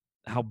how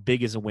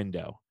big is a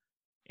window.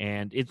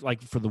 And it's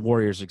like for the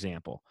Warriors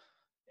example.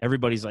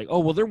 Everybody's like, oh,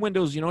 well, their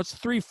windows, it's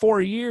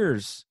 3-4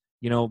 years,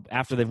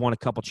 after they've won a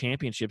couple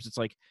championships. It's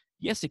like,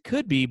 yes, it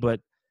could be,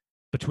 but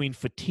between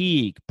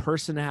fatigue,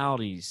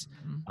 personalities,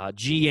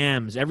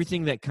 GMs,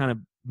 everything that kind of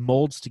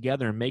molds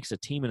together and makes a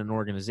team and an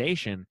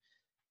organization,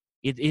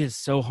 it is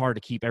so hard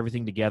to keep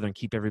everything together and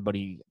keep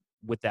everybody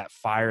with that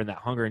fire and that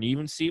hunger. And you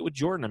even see it with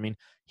Jordan. I mean,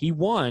 he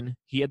won.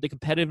 He had the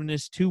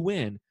competitiveness to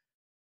win,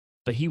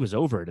 but he was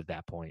over it at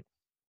that point.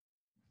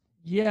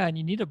 Yeah, and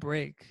you need a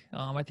break.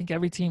 I think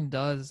every team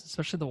does,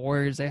 especially the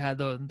Warriors. They had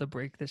the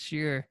break this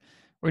year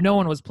where no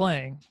one was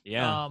playing.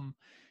 Yeah.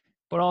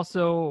 But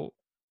also,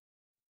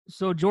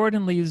 so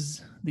Jordan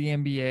leaves the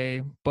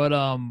NBA,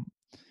 but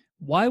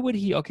why would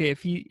he? Okay,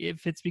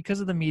 if it's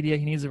because of the media,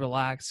 he needs to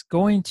relax.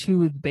 Going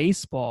to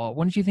baseball,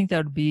 wouldn't you think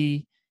that would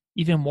be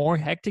even more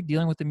hectic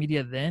dealing with the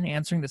media then,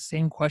 answering the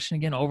same question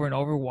again over and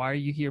over? Why are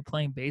you here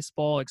playing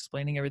baseball,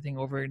 explaining everything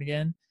over and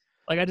again?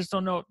 Like, I just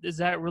don't know. Is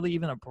that really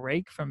even a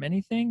break from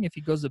anything if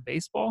he goes to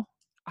baseball?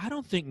 I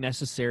don't think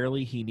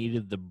necessarily he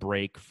needed the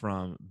break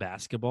from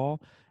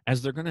basketball,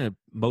 as they're going to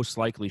most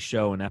likely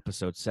show in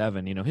episode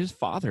 7. His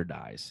father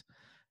dies.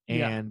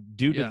 And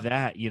due to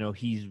that,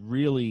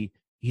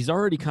 he's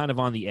already kind of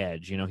on the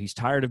edge. He's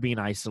tired of being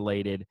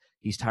isolated.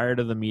 He's tired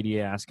of the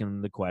media asking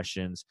him the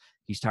questions.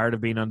 He's tired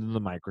of being under the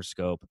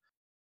microscope.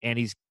 And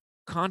he's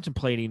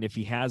contemplating if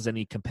he has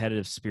any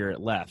competitive spirit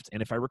left.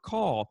 And if I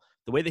recall,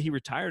 the way that he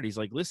retired, he's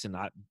like, listen,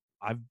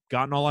 I've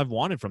gotten all I've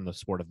wanted from the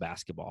sport of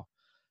basketball.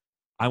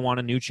 I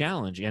want a new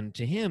challenge. And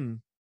to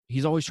him,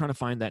 he's always trying to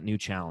find that new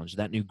challenge,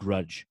 that new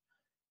grudge.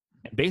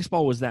 And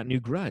baseball was that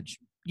new grudge.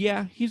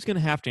 Yeah, he's going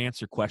to have to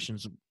answer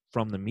questions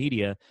from the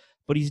media,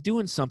 but he's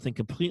doing something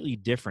completely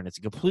different. It's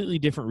a completely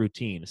different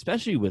routine,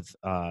 especially with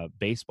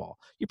baseball.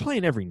 You're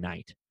playing every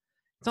night.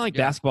 It's not like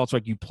basketball. It's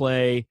like you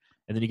play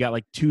and then you got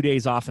like 2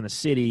 days off in the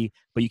city,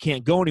 but you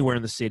can't go anywhere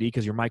in the city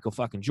because you're Michael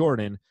fucking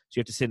Jordan, so you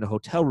have to sit in a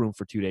hotel room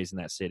for 2 days in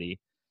that city,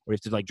 or you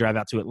have to like drive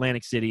out to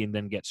Atlantic City and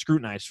then get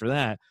scrutinized for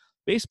that.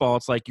 Baseball,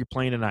 it's like you're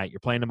playing tonight,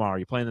 you're playing tomorrow,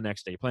 you're playing the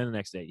next day, you're playing the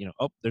next day.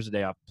 Oh, there's a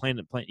day off, playing,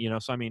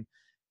 So I mean,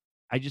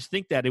 I just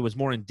think that it was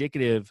more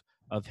indicative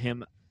of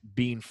him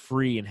being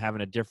free and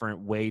having a different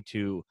way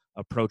to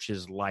approach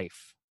his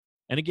life.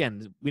 And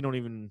again,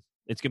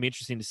 it's going to be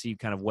interesting to see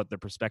kind of what the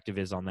perspective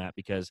is on that,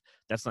 because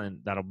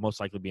that'll most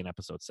likely be in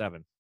episode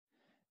 7.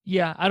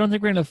 Yeah, I don't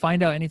think we're going to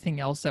find out anything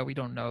else that we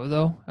don't know,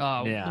 though.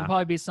 Yeah. There'll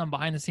probably be some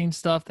behind the scenes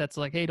stuff that's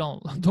like, hey,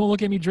 don't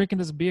look at me drinking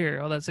this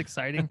beer. Oh, that's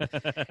exciting.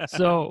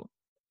 So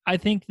I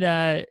think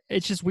that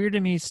it's just weird to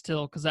me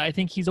still, because I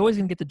think he's always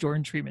going to get the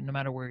Jordan treatment no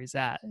matter where he's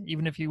at.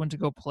 Even if he went to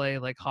go play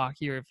like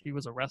hockey or if he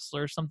was a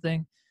wrestler or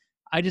something,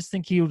 I just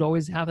think he would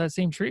always have that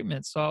same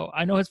treatment. So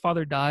I know his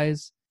father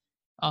dies,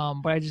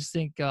 but I just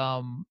think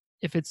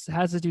if it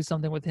has to do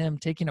something with him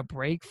taking a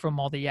break from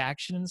all the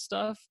action and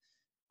stuff,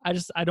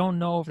 I don't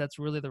know if that's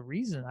really the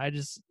reason.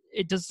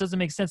 It just doesn't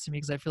make sense to me,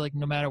 because I feel like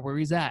no matter where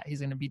he's at, he's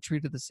going to be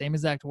treated the same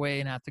exact way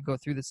and have to go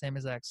through the same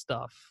exact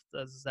stuff.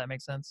 Does that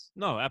make sense?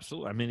 No,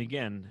 absolutely. I mean,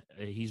 again,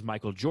 he's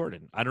Michael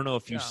Jordan. I don't know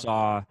if you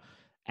saw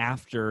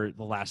after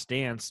The Last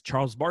Dance,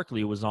 Charles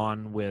Barkley was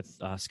on with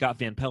Scott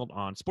Van Pelt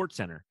on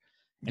SportsCenter.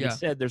 And he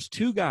said there's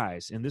 2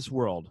 guys in this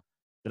world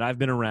that I've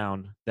been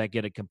around that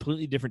get a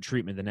completely different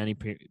treatment than any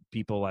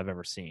people I've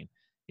ever seen.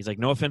 He's like,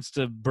 no offense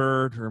to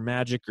Bird or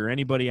Magic or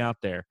anybody out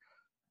there,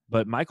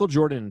 but Michael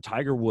Jordan and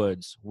Tiger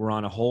Woods were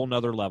on a whole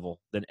nother level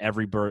than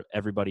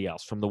everybody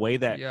else. From the way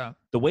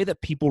that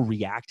people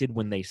reacted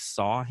when they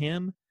saw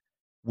him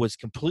was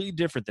completely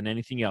different than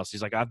anything else.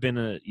 He's like, I've been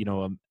an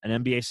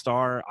NBA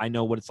star. I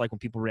know what it's like when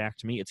people react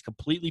to me. It's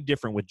completely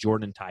different with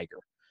Jordan and Tiger.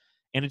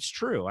 And it's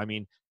true. I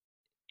mean,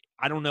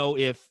 I don't know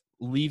if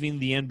leaving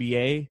the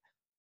NBA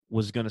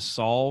was going to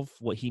solve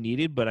what he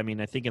needed, but I mean,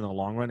 I think in the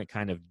long run, it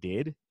kind of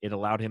did. It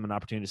allowed him an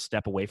opportunity to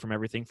step away from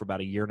everything for about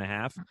a year and a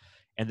half,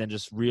 and then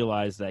just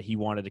realize that he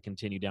wanted to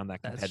continue down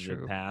that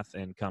competitive path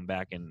and come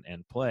back and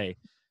play.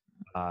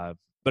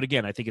 But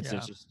again, I think it's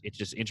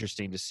just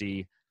interesting to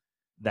see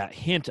that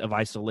hint of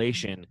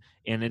isolation,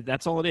 and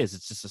that's all it is.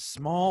 It's just a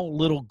small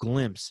little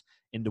glimpse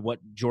into what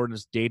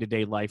Jordan's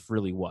day-to-day life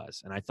really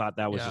was, and I thought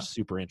that was just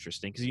super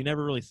interesting, because you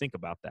never really think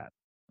about that.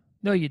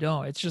 No, you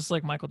don't. It's just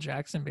like Michael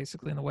Jackson,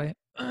 basically, in a way,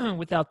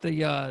 without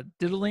the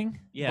diddling.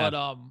 Yeah,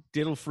 but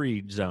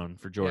diddle-free zone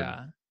for Jordan.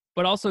 Yeah,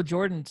 but also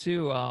Jordan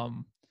too.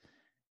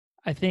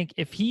 I think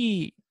if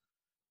he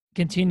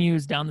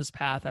continues down this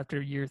path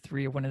after year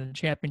 3 of winning the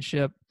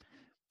championship,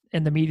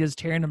 and the media's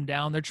tearing him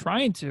down, they're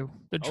trying to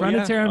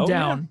tear him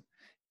down,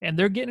 and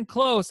they're getting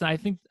close.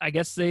 And I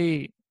guess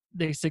they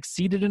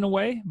succeeded in a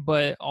way,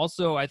 but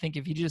also I think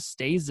if he just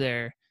stays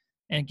there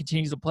and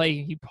continues to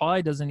play, he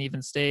probably doesn't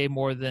even stay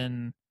more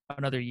than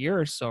another year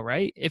or so,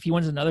 right? If he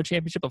wins another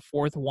championship, a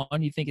 4th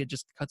one, you think it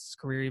just cuts his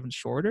career even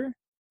shorter?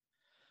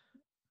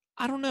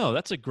 I don't know.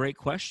 That's a great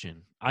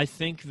question. I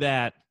think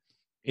that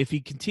if he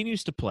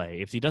continues to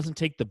play, if he doesn't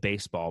take the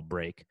baseball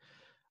break,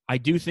 I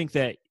do think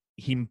that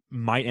he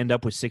might end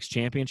up with 6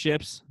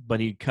 championships,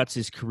 but he cuts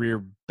his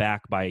career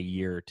back by a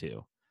year or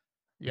 2.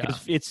 Yeah.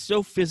 Because it's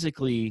so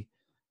physically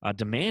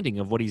demanding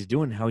of what he's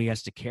doing, how he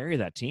has to carry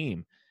that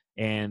team.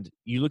 And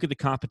you look at the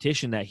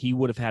competition that he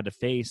would have had to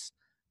face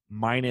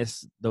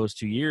minus those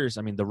 2 years.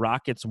 I mean, the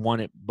Rockets won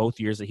it both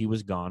years that he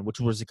was gone, which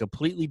was a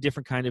completely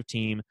different kind of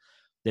team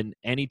than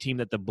any team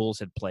that the Bulls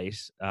had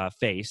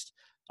faced.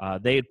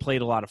 They had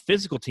played a lot of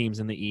physical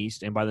teams in the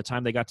East, and by the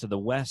time they got to the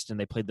West and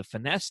they played the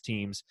finesse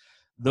teams,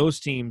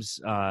 those teams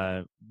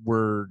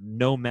were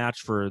no match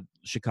for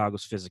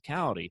Chicago's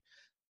physicality.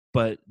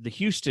 But the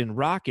Houston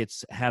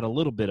Rockets had a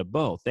little bit of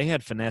both. They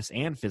had finesse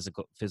and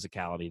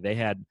physicality. They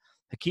had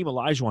Hakeem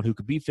Olajuwon, who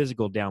could be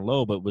physical down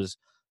low, but was,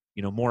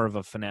 more of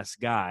a finesse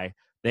guy.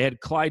 They had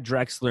Clyde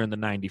Drexler in the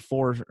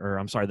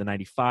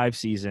 95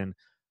 season.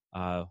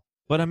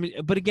 But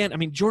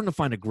again, Jordan will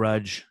find a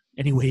grudge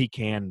any way he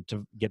can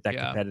to get that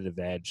competitive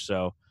edge.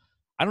 So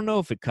I don't know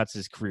if it cuts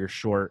his career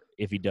short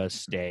if he does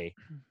stay.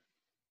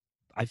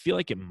 I feel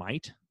like it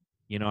might.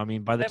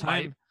 By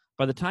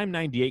the time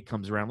 98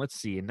 comes around, let's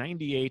see. In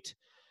 98,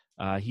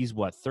 he's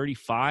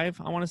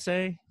 35, I want to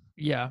say?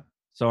 Yeah.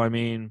 So,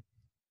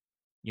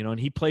 and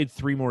he played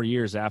 3 more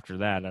years after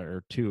that,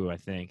 or 2, I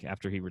think,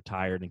 after he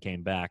retired and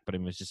came back. But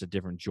it was just a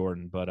different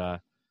Jordan. But, I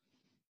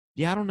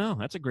don't know.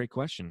 That's a great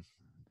question.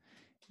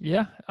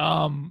 Yeah.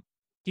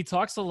 He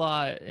talks a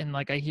lot, and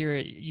I hear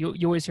it. You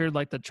always hear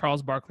the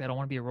Charles Barkley, I don't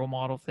want to be a role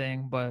model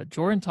thing. But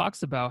Jordan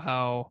talks about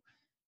how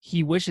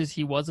he wishes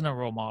he wasn't a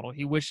role model.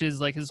 He wishes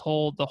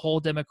the whole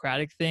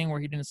Democratic thing where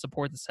he didn't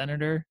support the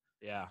senator.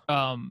 Yeah.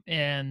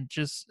 And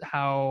just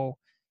how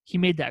he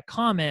made that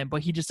comment,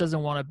 but he just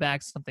doesn't want to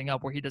back something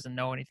up where he doesn't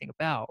know anything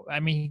about.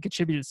 He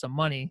contributed some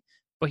money,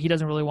 but he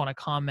doesn't really want to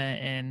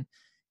comment and,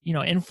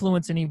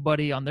 influence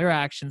anybody on their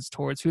actions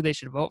towards who they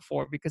should vote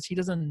for, because he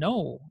doesn't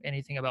know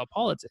anything about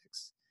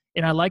politics.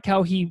 And I like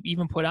how he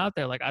even put out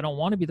there, I don't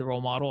want to be the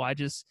role model. I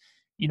just,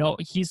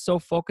 he's so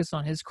focused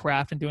on his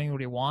craft and doing what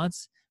he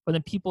wants. but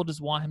then people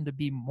just want him to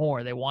be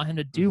more. They want him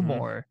to do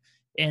more.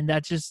 And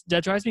that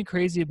drives me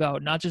crazy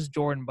about not just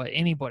Jordan, but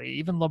anybody,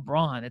 even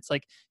LeBron. It's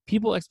like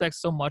people expect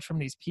so much from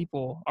these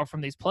people or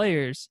from these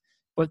players,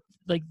 but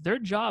like their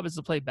job is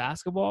to play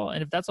basketball.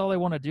 And if that's all they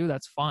want to do,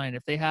 that's fine.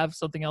 If they have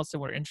something else that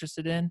we're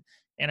interested in,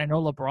 and I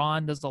know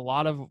LeBron does a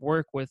lot of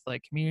work with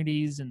like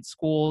communities and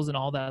schools and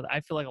all that.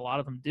 I feel like a lot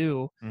of them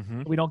do.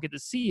 We don't get to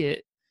see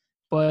it,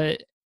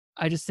 but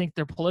I just think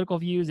their political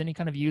views, any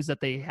kind of views that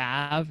they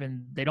have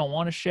and they don't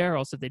want to share, or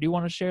else if they do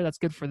want to share, that's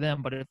good for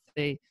them. But if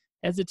they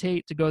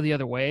hesitate to go the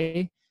other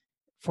way,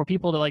 for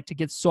people to like to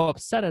get so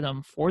upset at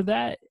them for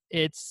that,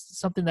 it's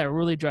something that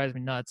really drives me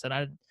nuts. And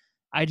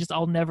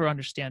I'll never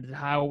understand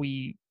how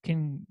we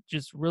can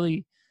just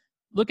really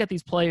look at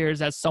these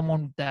players as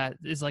someone that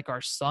is like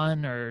our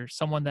son or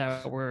someone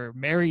that we're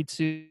married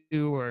to,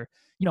 or,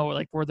 you know,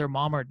 like we're their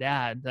mom or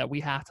dad, that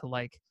we have to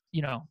like,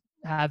 you know,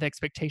 have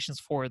expectations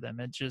for them.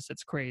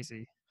 It's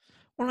crazy.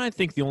 Well, I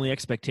think the only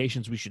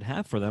expectations we should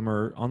have for them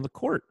are on the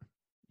court.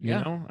 You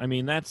know, I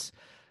mean,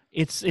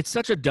 it's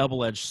such a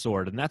double-edged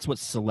sword, and that's what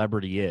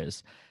celebrity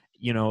is.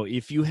 You know,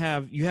 if you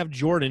have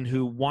Jordan,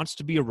 who wants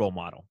to be a role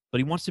model, but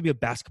he wants to be a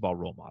basketball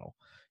role model.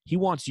 He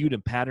wants you to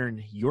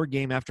pattern your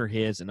game after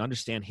his and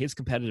understand his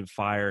competitive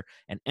fire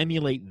and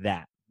emulate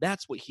that.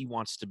 That's what he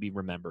wants to be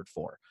remembered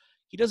for.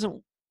 He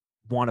doesn't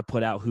want to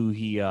put out who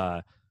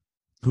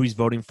he's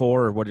voting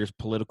for or what his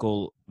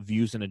political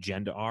views and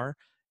agenda are.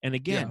 And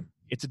again,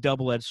 it's a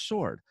double-edged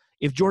sword.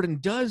 If Jordan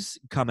does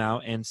come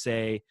out and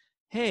say,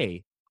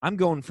 hey, I'm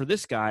going for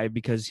this guy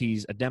because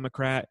he's a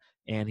Democrat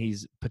and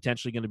he's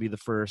potentially going to be the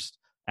first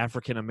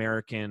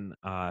African-American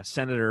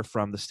senator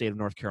from the state of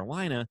North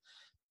Carolina,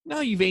 now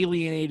you've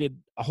alienated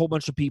a whole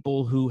bunch of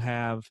people who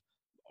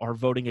are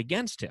voting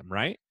against him,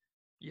 right?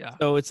 Yeah.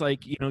 So it's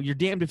like, you know, you're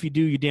damned if you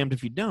do, you're damned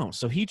if you don't.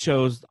 So he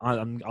chose,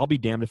 I'll be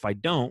damned if I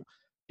don't,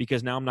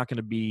 because now I'm not going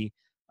to be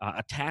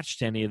attached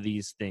to any of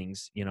these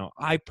things. You know,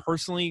 I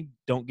personally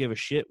don't give a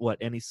shit what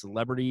any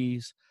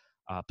celebrities'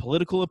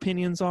 political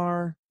opinions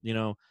are. You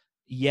know,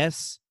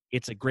 yes,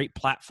 it's a great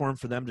platform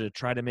for them to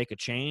try to make a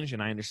change,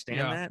 and I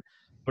understand that.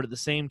 But at the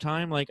same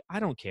time, like, I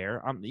don't care.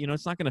 You know,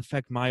 it's not going to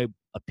affect my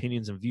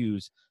opinions and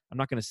views. I'm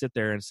not going to sit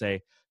there and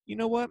say, you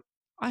know what,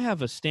 I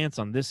have a stance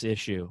on this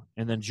issue,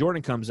 and then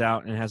Jordan comes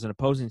out and has an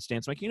opposing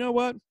stance. Like, you know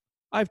what,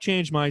 I've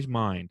changed my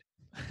mind.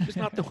 It's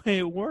not the way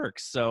it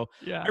works. So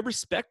I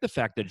respect the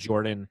fact that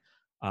Jordan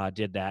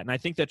did that, and I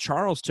think that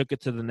Charles took it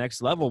to the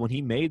next level when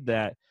he made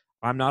that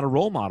 "I'm not a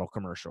role model"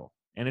 commercial,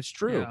 and it's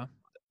true.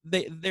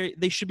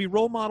 They should be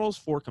role models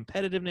for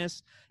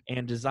competitiveness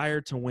and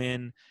desire to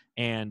win,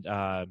 and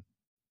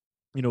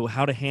you know,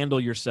 how to handle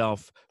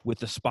yourself with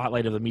the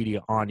spotlight of the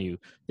media on you.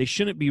 They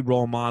shouldn't be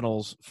role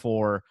models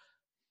for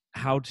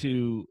how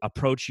to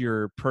approach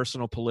your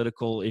personal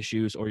political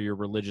issues or your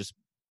religious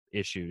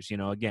issues. You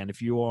know, again,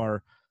 if you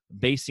are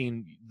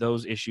basing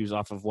those issues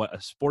off of what a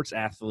sports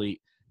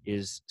athlete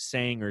is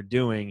saying or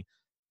doing,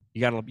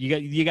 you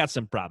got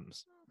some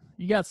problems.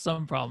 You got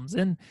some problems.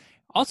 And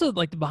also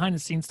like the behind the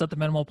scenes stuff, the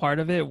minimal part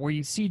of it, where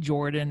you see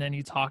Jordan and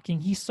he's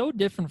talking, he's so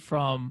different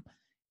from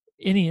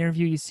any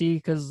interview you see,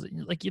 because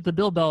like the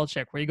Bill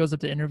Belichick, where he goes up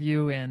to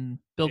interview and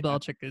Bill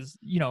Belichick is,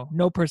 you know,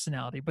 no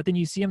personality, but then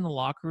you see him in the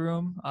locker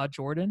room,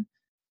 Jordan,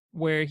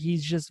 where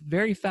he's just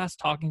very fast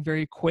talking,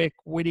 very quick,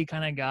 witty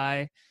kind of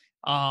guy,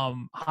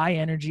 high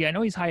energy. I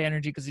know he's high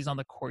energy because he's on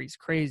the court, he's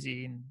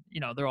crazy, and you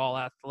know they're all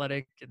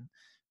athletic,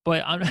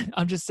 but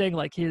I'm just saying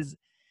like his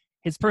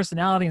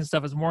personality and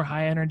stuff is more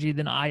high energy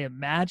than I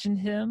imagined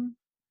him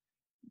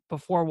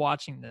before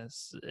watching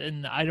this,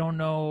 and I don't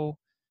know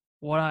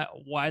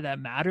why that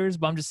matters,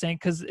 but I'm just saying,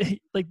 because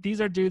like these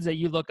are dudes that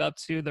you look up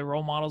to, they're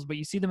role models, but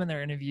you see them in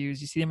their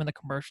interviews, you see them in the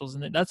commercials,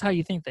 and that's how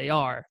you think they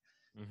are.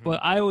 But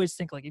I always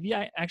think like if you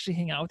actually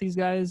hang out with these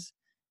guys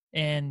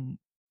and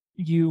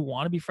you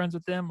want to be friends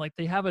with them, like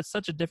they have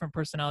such a different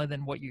personality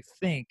than what you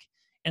think.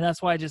 And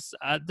that's why I just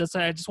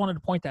wanted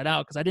to point that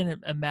out, because I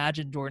didn't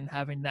imagine Jordan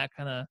having that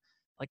kind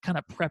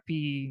of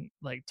preppy,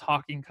 like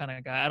talking kind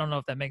of guy. I don't know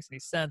if that makes any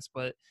sense,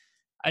 but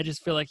I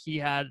just feel like he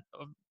had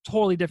a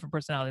totally different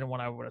personality than what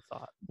I would have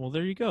thought. Well,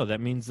 there you go.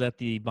 That means that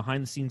the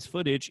behind the scenes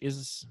footage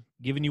is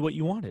giving you what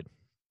you wanted.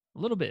 A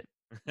little bit.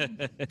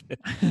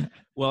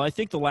 Well, I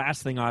think the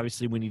last thing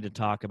obviously we need to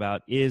talk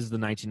about is the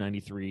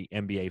 1993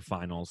 NBA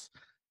Finals.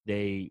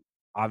 They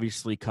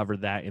obviously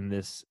covered that in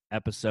this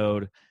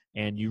episode,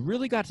 and you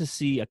really got to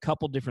see a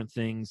couple different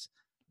things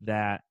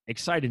that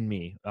excited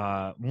me.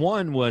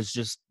 One was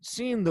just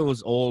seeing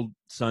those old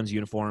Suns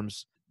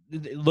uniforms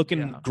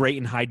looking great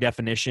in high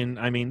definition.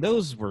 I mean,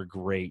 those were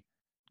great.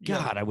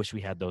 God, I wish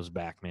we had those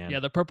back, man. Yeah,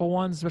 the purple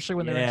ones, especially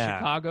when they're in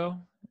Chicago.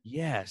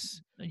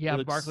 Yes. Yeah,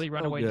 Barkley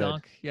runaway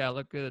dunk. Yeah,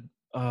 look good.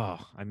 Oh,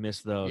 I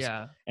miss those.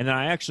 Yeah. And then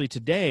I actually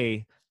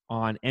today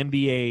on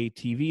NBA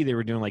TV, they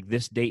were doing like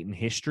this date in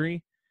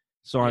history.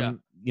 So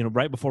I'm, you know,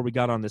 right before we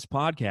got on this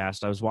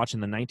podcast, I was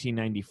watching the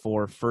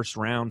 1994 first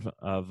round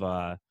of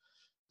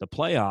the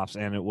playoffs,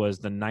 and it was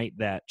the night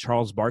that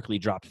Charles Barkley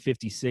dropped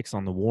 56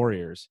 on the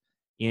Warriors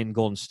in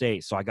Golden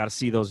State. So I got to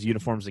see those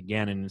uniforms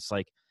again, and it's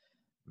like,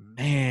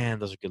 Man,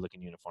 those are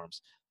good-looking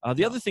uniforms.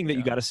 The other thing that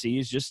you got to see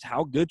is just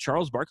how good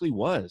Charles Barkley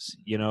was.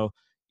 You know,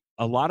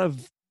 a lot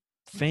of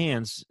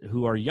fans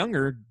who are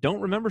younger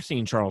don't remember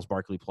seeing Charles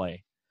Barkley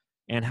play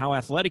and how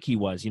athletic he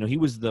was. You know, he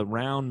was the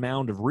round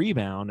mound of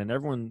rebound, and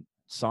everyone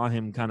saw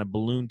him kind of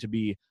balloon to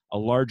be a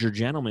larger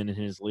gentleman in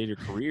his later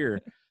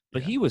career.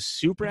 But he was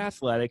super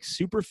athletic,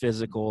 super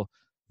physical,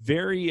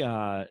 very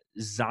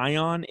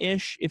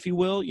Zion-ish, if you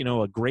will. You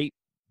know, a great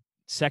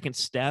second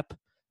step,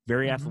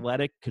 very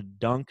athletic, could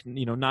dunk,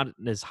 you know, not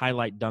as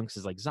highlight dunks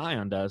as like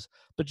Zion does,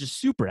 but just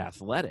super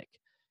athletic.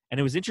 And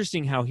it was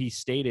interesting how he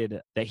stated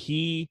that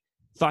he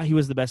thought he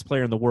was the best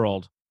player in the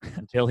world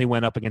until he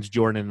went up against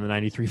Jordan in the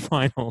 93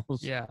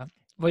 finals. Yeah.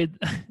 But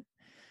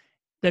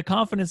the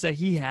confidence that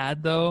he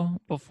had though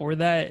before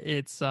that,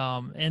 it's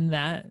in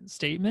that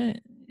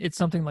statement, it's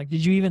something like,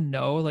 did you even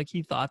know like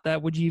he thought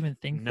that? Would you even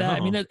think that? I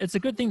mean, it's a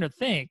good thing to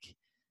think,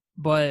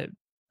 but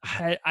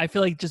I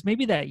feel like just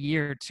maybe that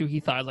year or two, he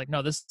thought like,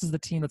 no, this is the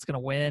team that's going to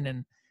win,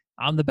 and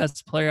I'm the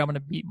best player. I'm going to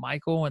beat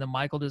Michael. And then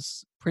Michael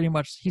just pretty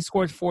much, he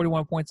scored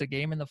 41 points a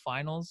game in the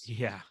finals.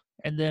 Yeah.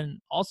 And then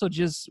also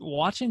just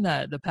watching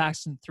the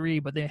Paxton 3,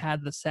 but they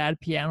had the sad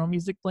piano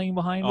music playing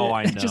behind it.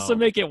 I know. Just to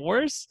make it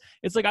worse.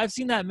 It's like, I've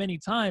seen that many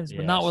times,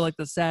 but not with like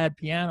the sad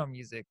piano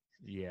music.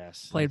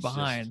 Yes. Played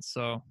behind.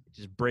 So it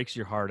just breaks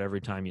your heart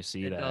every time you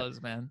see that. It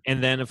does, man.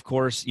 And then, of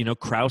course, you know,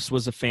 Krause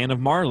was a fan of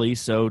Marley,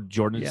 so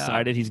Jordan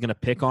decided he's going to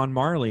pick on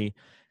Marley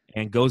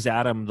and goes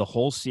at him the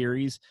whole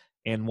series.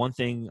 And one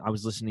thing, I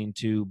was listening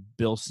to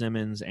Bill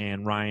Simmons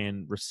and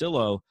Ryan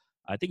Russillo,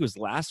 I think it was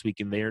last week,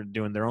 and they're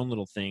doing their own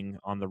little thing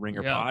on the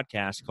Ringer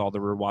podcast called the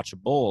Rewatch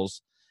of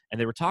Bulls.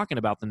 And they were talking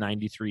about the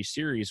 93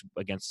 series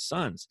against the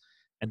Suns.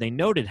 And they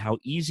noted how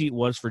easy it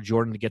was for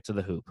Jordan to get to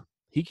the hoop.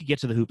 He could get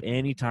to the hoop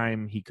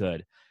anytime he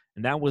could.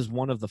 And that was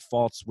one of the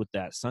faults with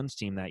that Suns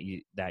team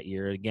that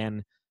year.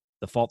 Again,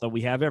 the fault that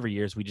we have every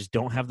year is we just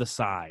don't have the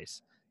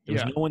size. There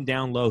was no one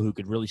down low who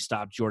could really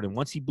stop Jordan.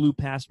 Once he blew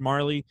past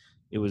Marley,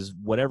 it was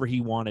whatever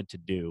he wanted to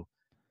do.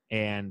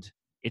 And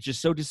it's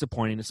just so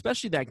disappointing,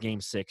 especially that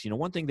Game 6. You know,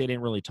 one thing they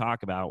didn't really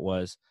talk about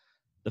was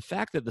the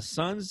fact that the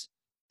Suns,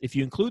 if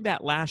you include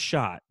that last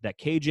shot that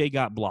KJ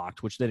got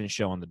blocked, which they didn't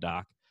show on the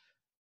doc,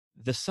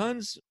 the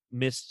Suns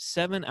missed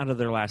 7 out of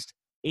their last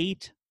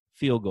 8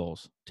 field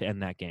goals to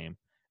end that game,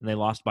 and they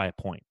lost by a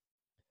point.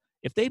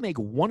 If they make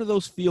one of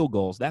those field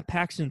goals, that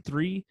Paxton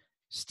 3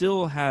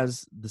 still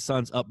has the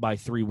Suns up by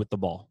 3 with the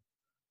ball.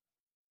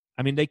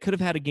 I mean, they could have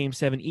had a Game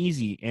 7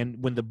 easy,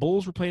 and when the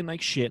Bulls were playing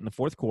like shit in the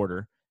fourth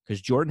quarter, because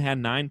Jordan had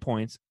 9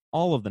 points,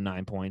 all of the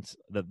 9 points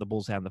that the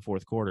Bulls had in the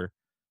fourth quarter,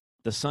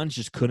 the Suns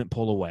just couldn't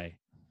pull away.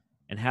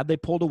 And had they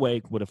pulled away,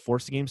 it would have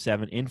forced the Game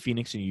 7 in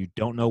Phoenix, and you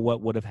don't know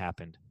what would have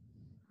happened.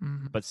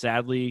 But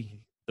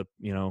sadly,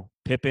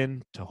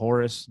 Pippen to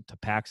Horace to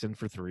Paxson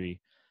for 3,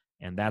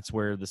 and that's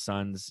where the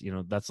Suns,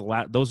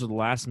 those are the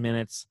last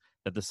minutes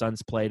that the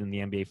Suns played in the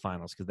NBA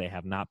Finals, because they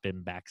have not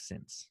been back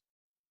since.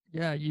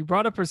 Yeah, you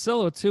brought up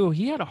Russillo too.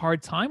 He had a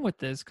hard time with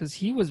this because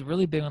he was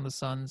really big on the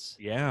Suns.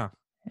 Yeah.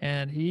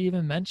 And he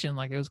even mentioned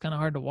like it was kind of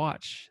hard to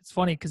watch. It's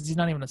funny because he's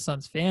not even a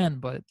Suns fan,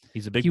 but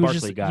he's a big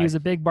Barkley guy. He was a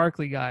big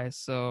Barkley guy.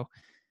 So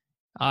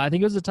I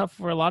think it was tough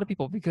for a lot of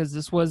people because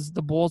this was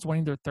the Bulls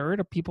winning their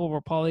third. People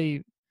were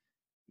probably,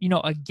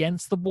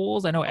 against the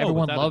Bulls. I know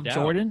everyone loved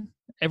Jordan.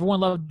 Everyone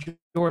loved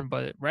Jordan,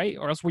 but right?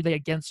 Or else were they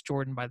against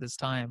Jordan by this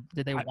time?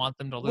 Did they want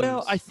them to lose?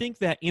 Well, I think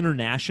that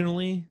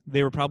internationally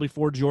they were probably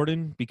for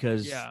Jordan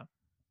because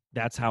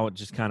that's how it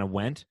just kind of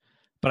went.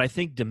 But I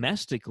think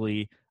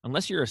domestically,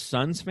 unless you're a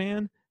Suns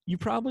fan, you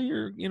probably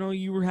are,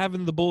 you were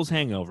having the Bulls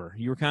hangover.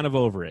 You were kind of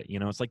over it.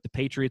 It's like the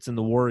Patriots and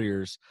the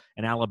Warriors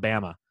and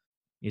Alabama.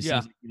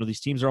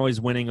 These teams are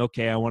always winning.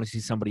 Okay, I want to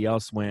see somebody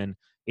else win.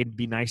 It'd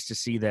be nice to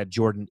see that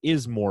Jordan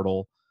is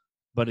mortal.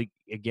 But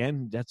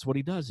again, that's what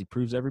he does. He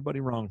proves everybody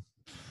wrong.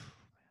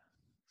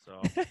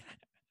 So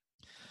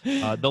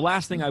the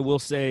last thing I will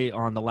say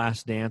on The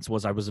Last Dance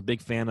was I was a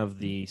big fan of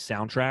the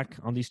soundtrack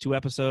on these 2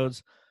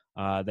 episodes.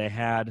 They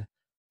had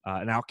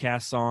an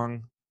Outkast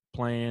song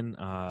playing.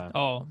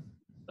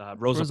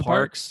 Rosa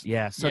Parks.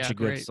 Yeah, such a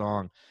good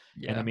song.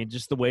 Yeah. And I mean,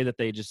 just the way that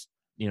they just,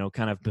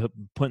 kind of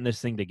putting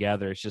this thing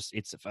together,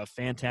 it's a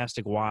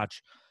fantastic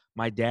watch.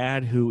 My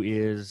dad, who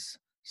is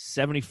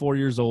 74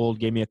 years old,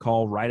 gave me a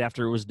call right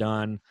after it was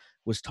done,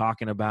 was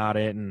talking about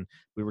it, and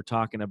we were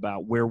talking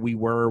about where we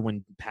were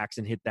when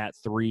Paxson hit that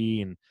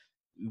 3, and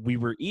we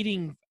were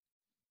eating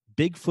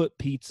Bigfoot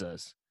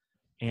pizzas.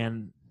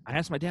 And I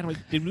asked my dad, I'm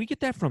like, did we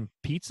get that from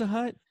Pizza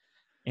Hut?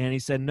 And he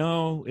said,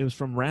 no, it was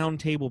from Round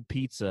Table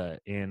Pizza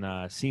in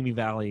Simi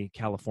Valley,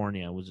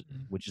 California,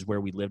 which is where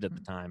we lived at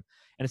the time.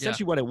 And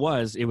essentially what it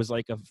was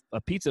like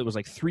a pizza that was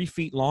like 3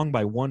 feet long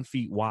by 1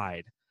 feet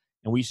wide.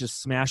 And we used to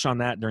smash on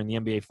that during the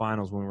NBA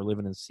Finals when we were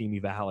living in Simi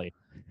Valley.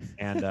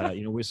 And,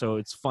 so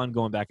it's fun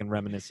going back and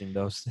reminiscing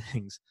those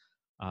things.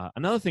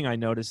 Another thing I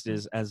noticed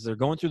is as they're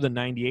going through the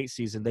 98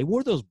 season, they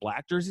wore those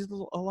black jerseys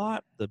a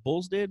lot. The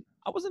Bulls did.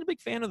 I wasn't a big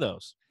fan of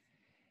those.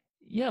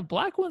 Yeah,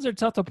 black ones are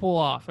tough to pull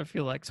off, I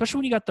feel like, especially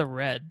when you got the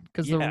red,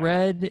 because the Yeah.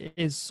 red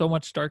is so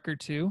much darker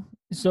too.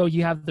 So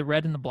you have the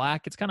red and the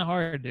black. It's kind of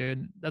hard,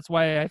 dude. That's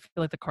why I feel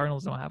like the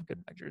Cardinals don't have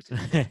good black jerseys.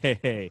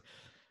 Hey,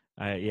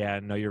 yeah,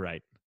 no, you're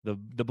right. The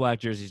black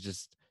jerseys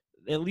just,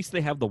 at least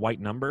they have the white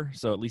number,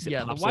 so at least it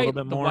Yeah, pops a little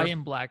bit the more. white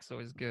and black's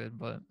always good,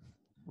 but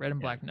red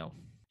and Yeah. black, no.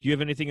 Do you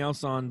have anything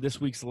else on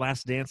this week's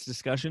Last Dance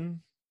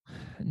discussion?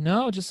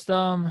 No, just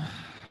let's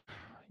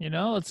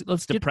get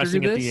through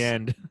Depressing this. at the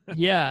end.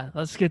 Yeah,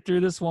 let's get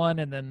through this one,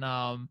 and then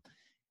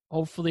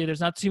hopefully there's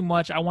not too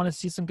much. I want to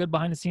see some good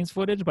behind the scenes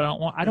footage, but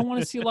I don't want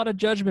to see a lot of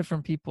judgment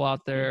from people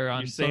out there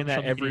on You're saying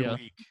that every media.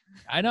 week.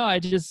 I know. I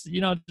just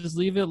just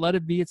leave it, let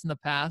it be. It's in the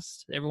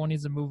past. Everyone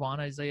needs to move on.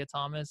 Isaiah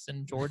Thomas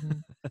and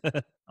Jordan,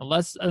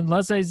 unless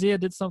Isaiah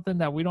did something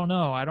that we don't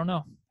know. I don't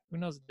know. Who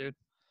knows, dude?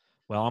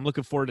 Well, I'm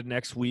looking forward to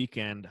next week,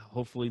 and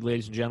hopefully,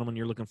 ladies and gentlemen,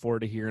 you're looking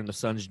forward to hearing the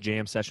Suns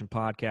Jam Session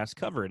podcast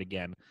cover it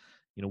again.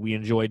 We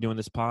enjoy doing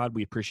this pod.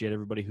 We appreciate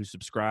everybody who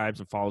subscribes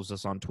and follows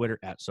us on Twitter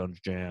at Suns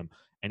Jam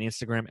and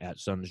Instagram at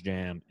Suns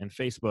Jam and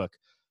Facebook.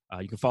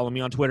 You can follow me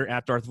on Twitter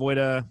at Darth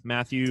Voida,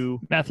 Matthew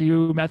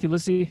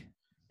Lissy.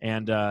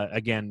 And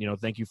again,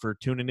 thank you for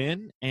tuning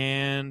in,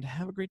 and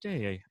have a great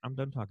day. I'm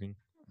done talking.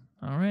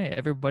 All right,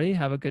 everybody,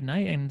 have a good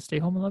night and stay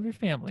home and love your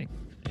family.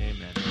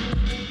 Amen.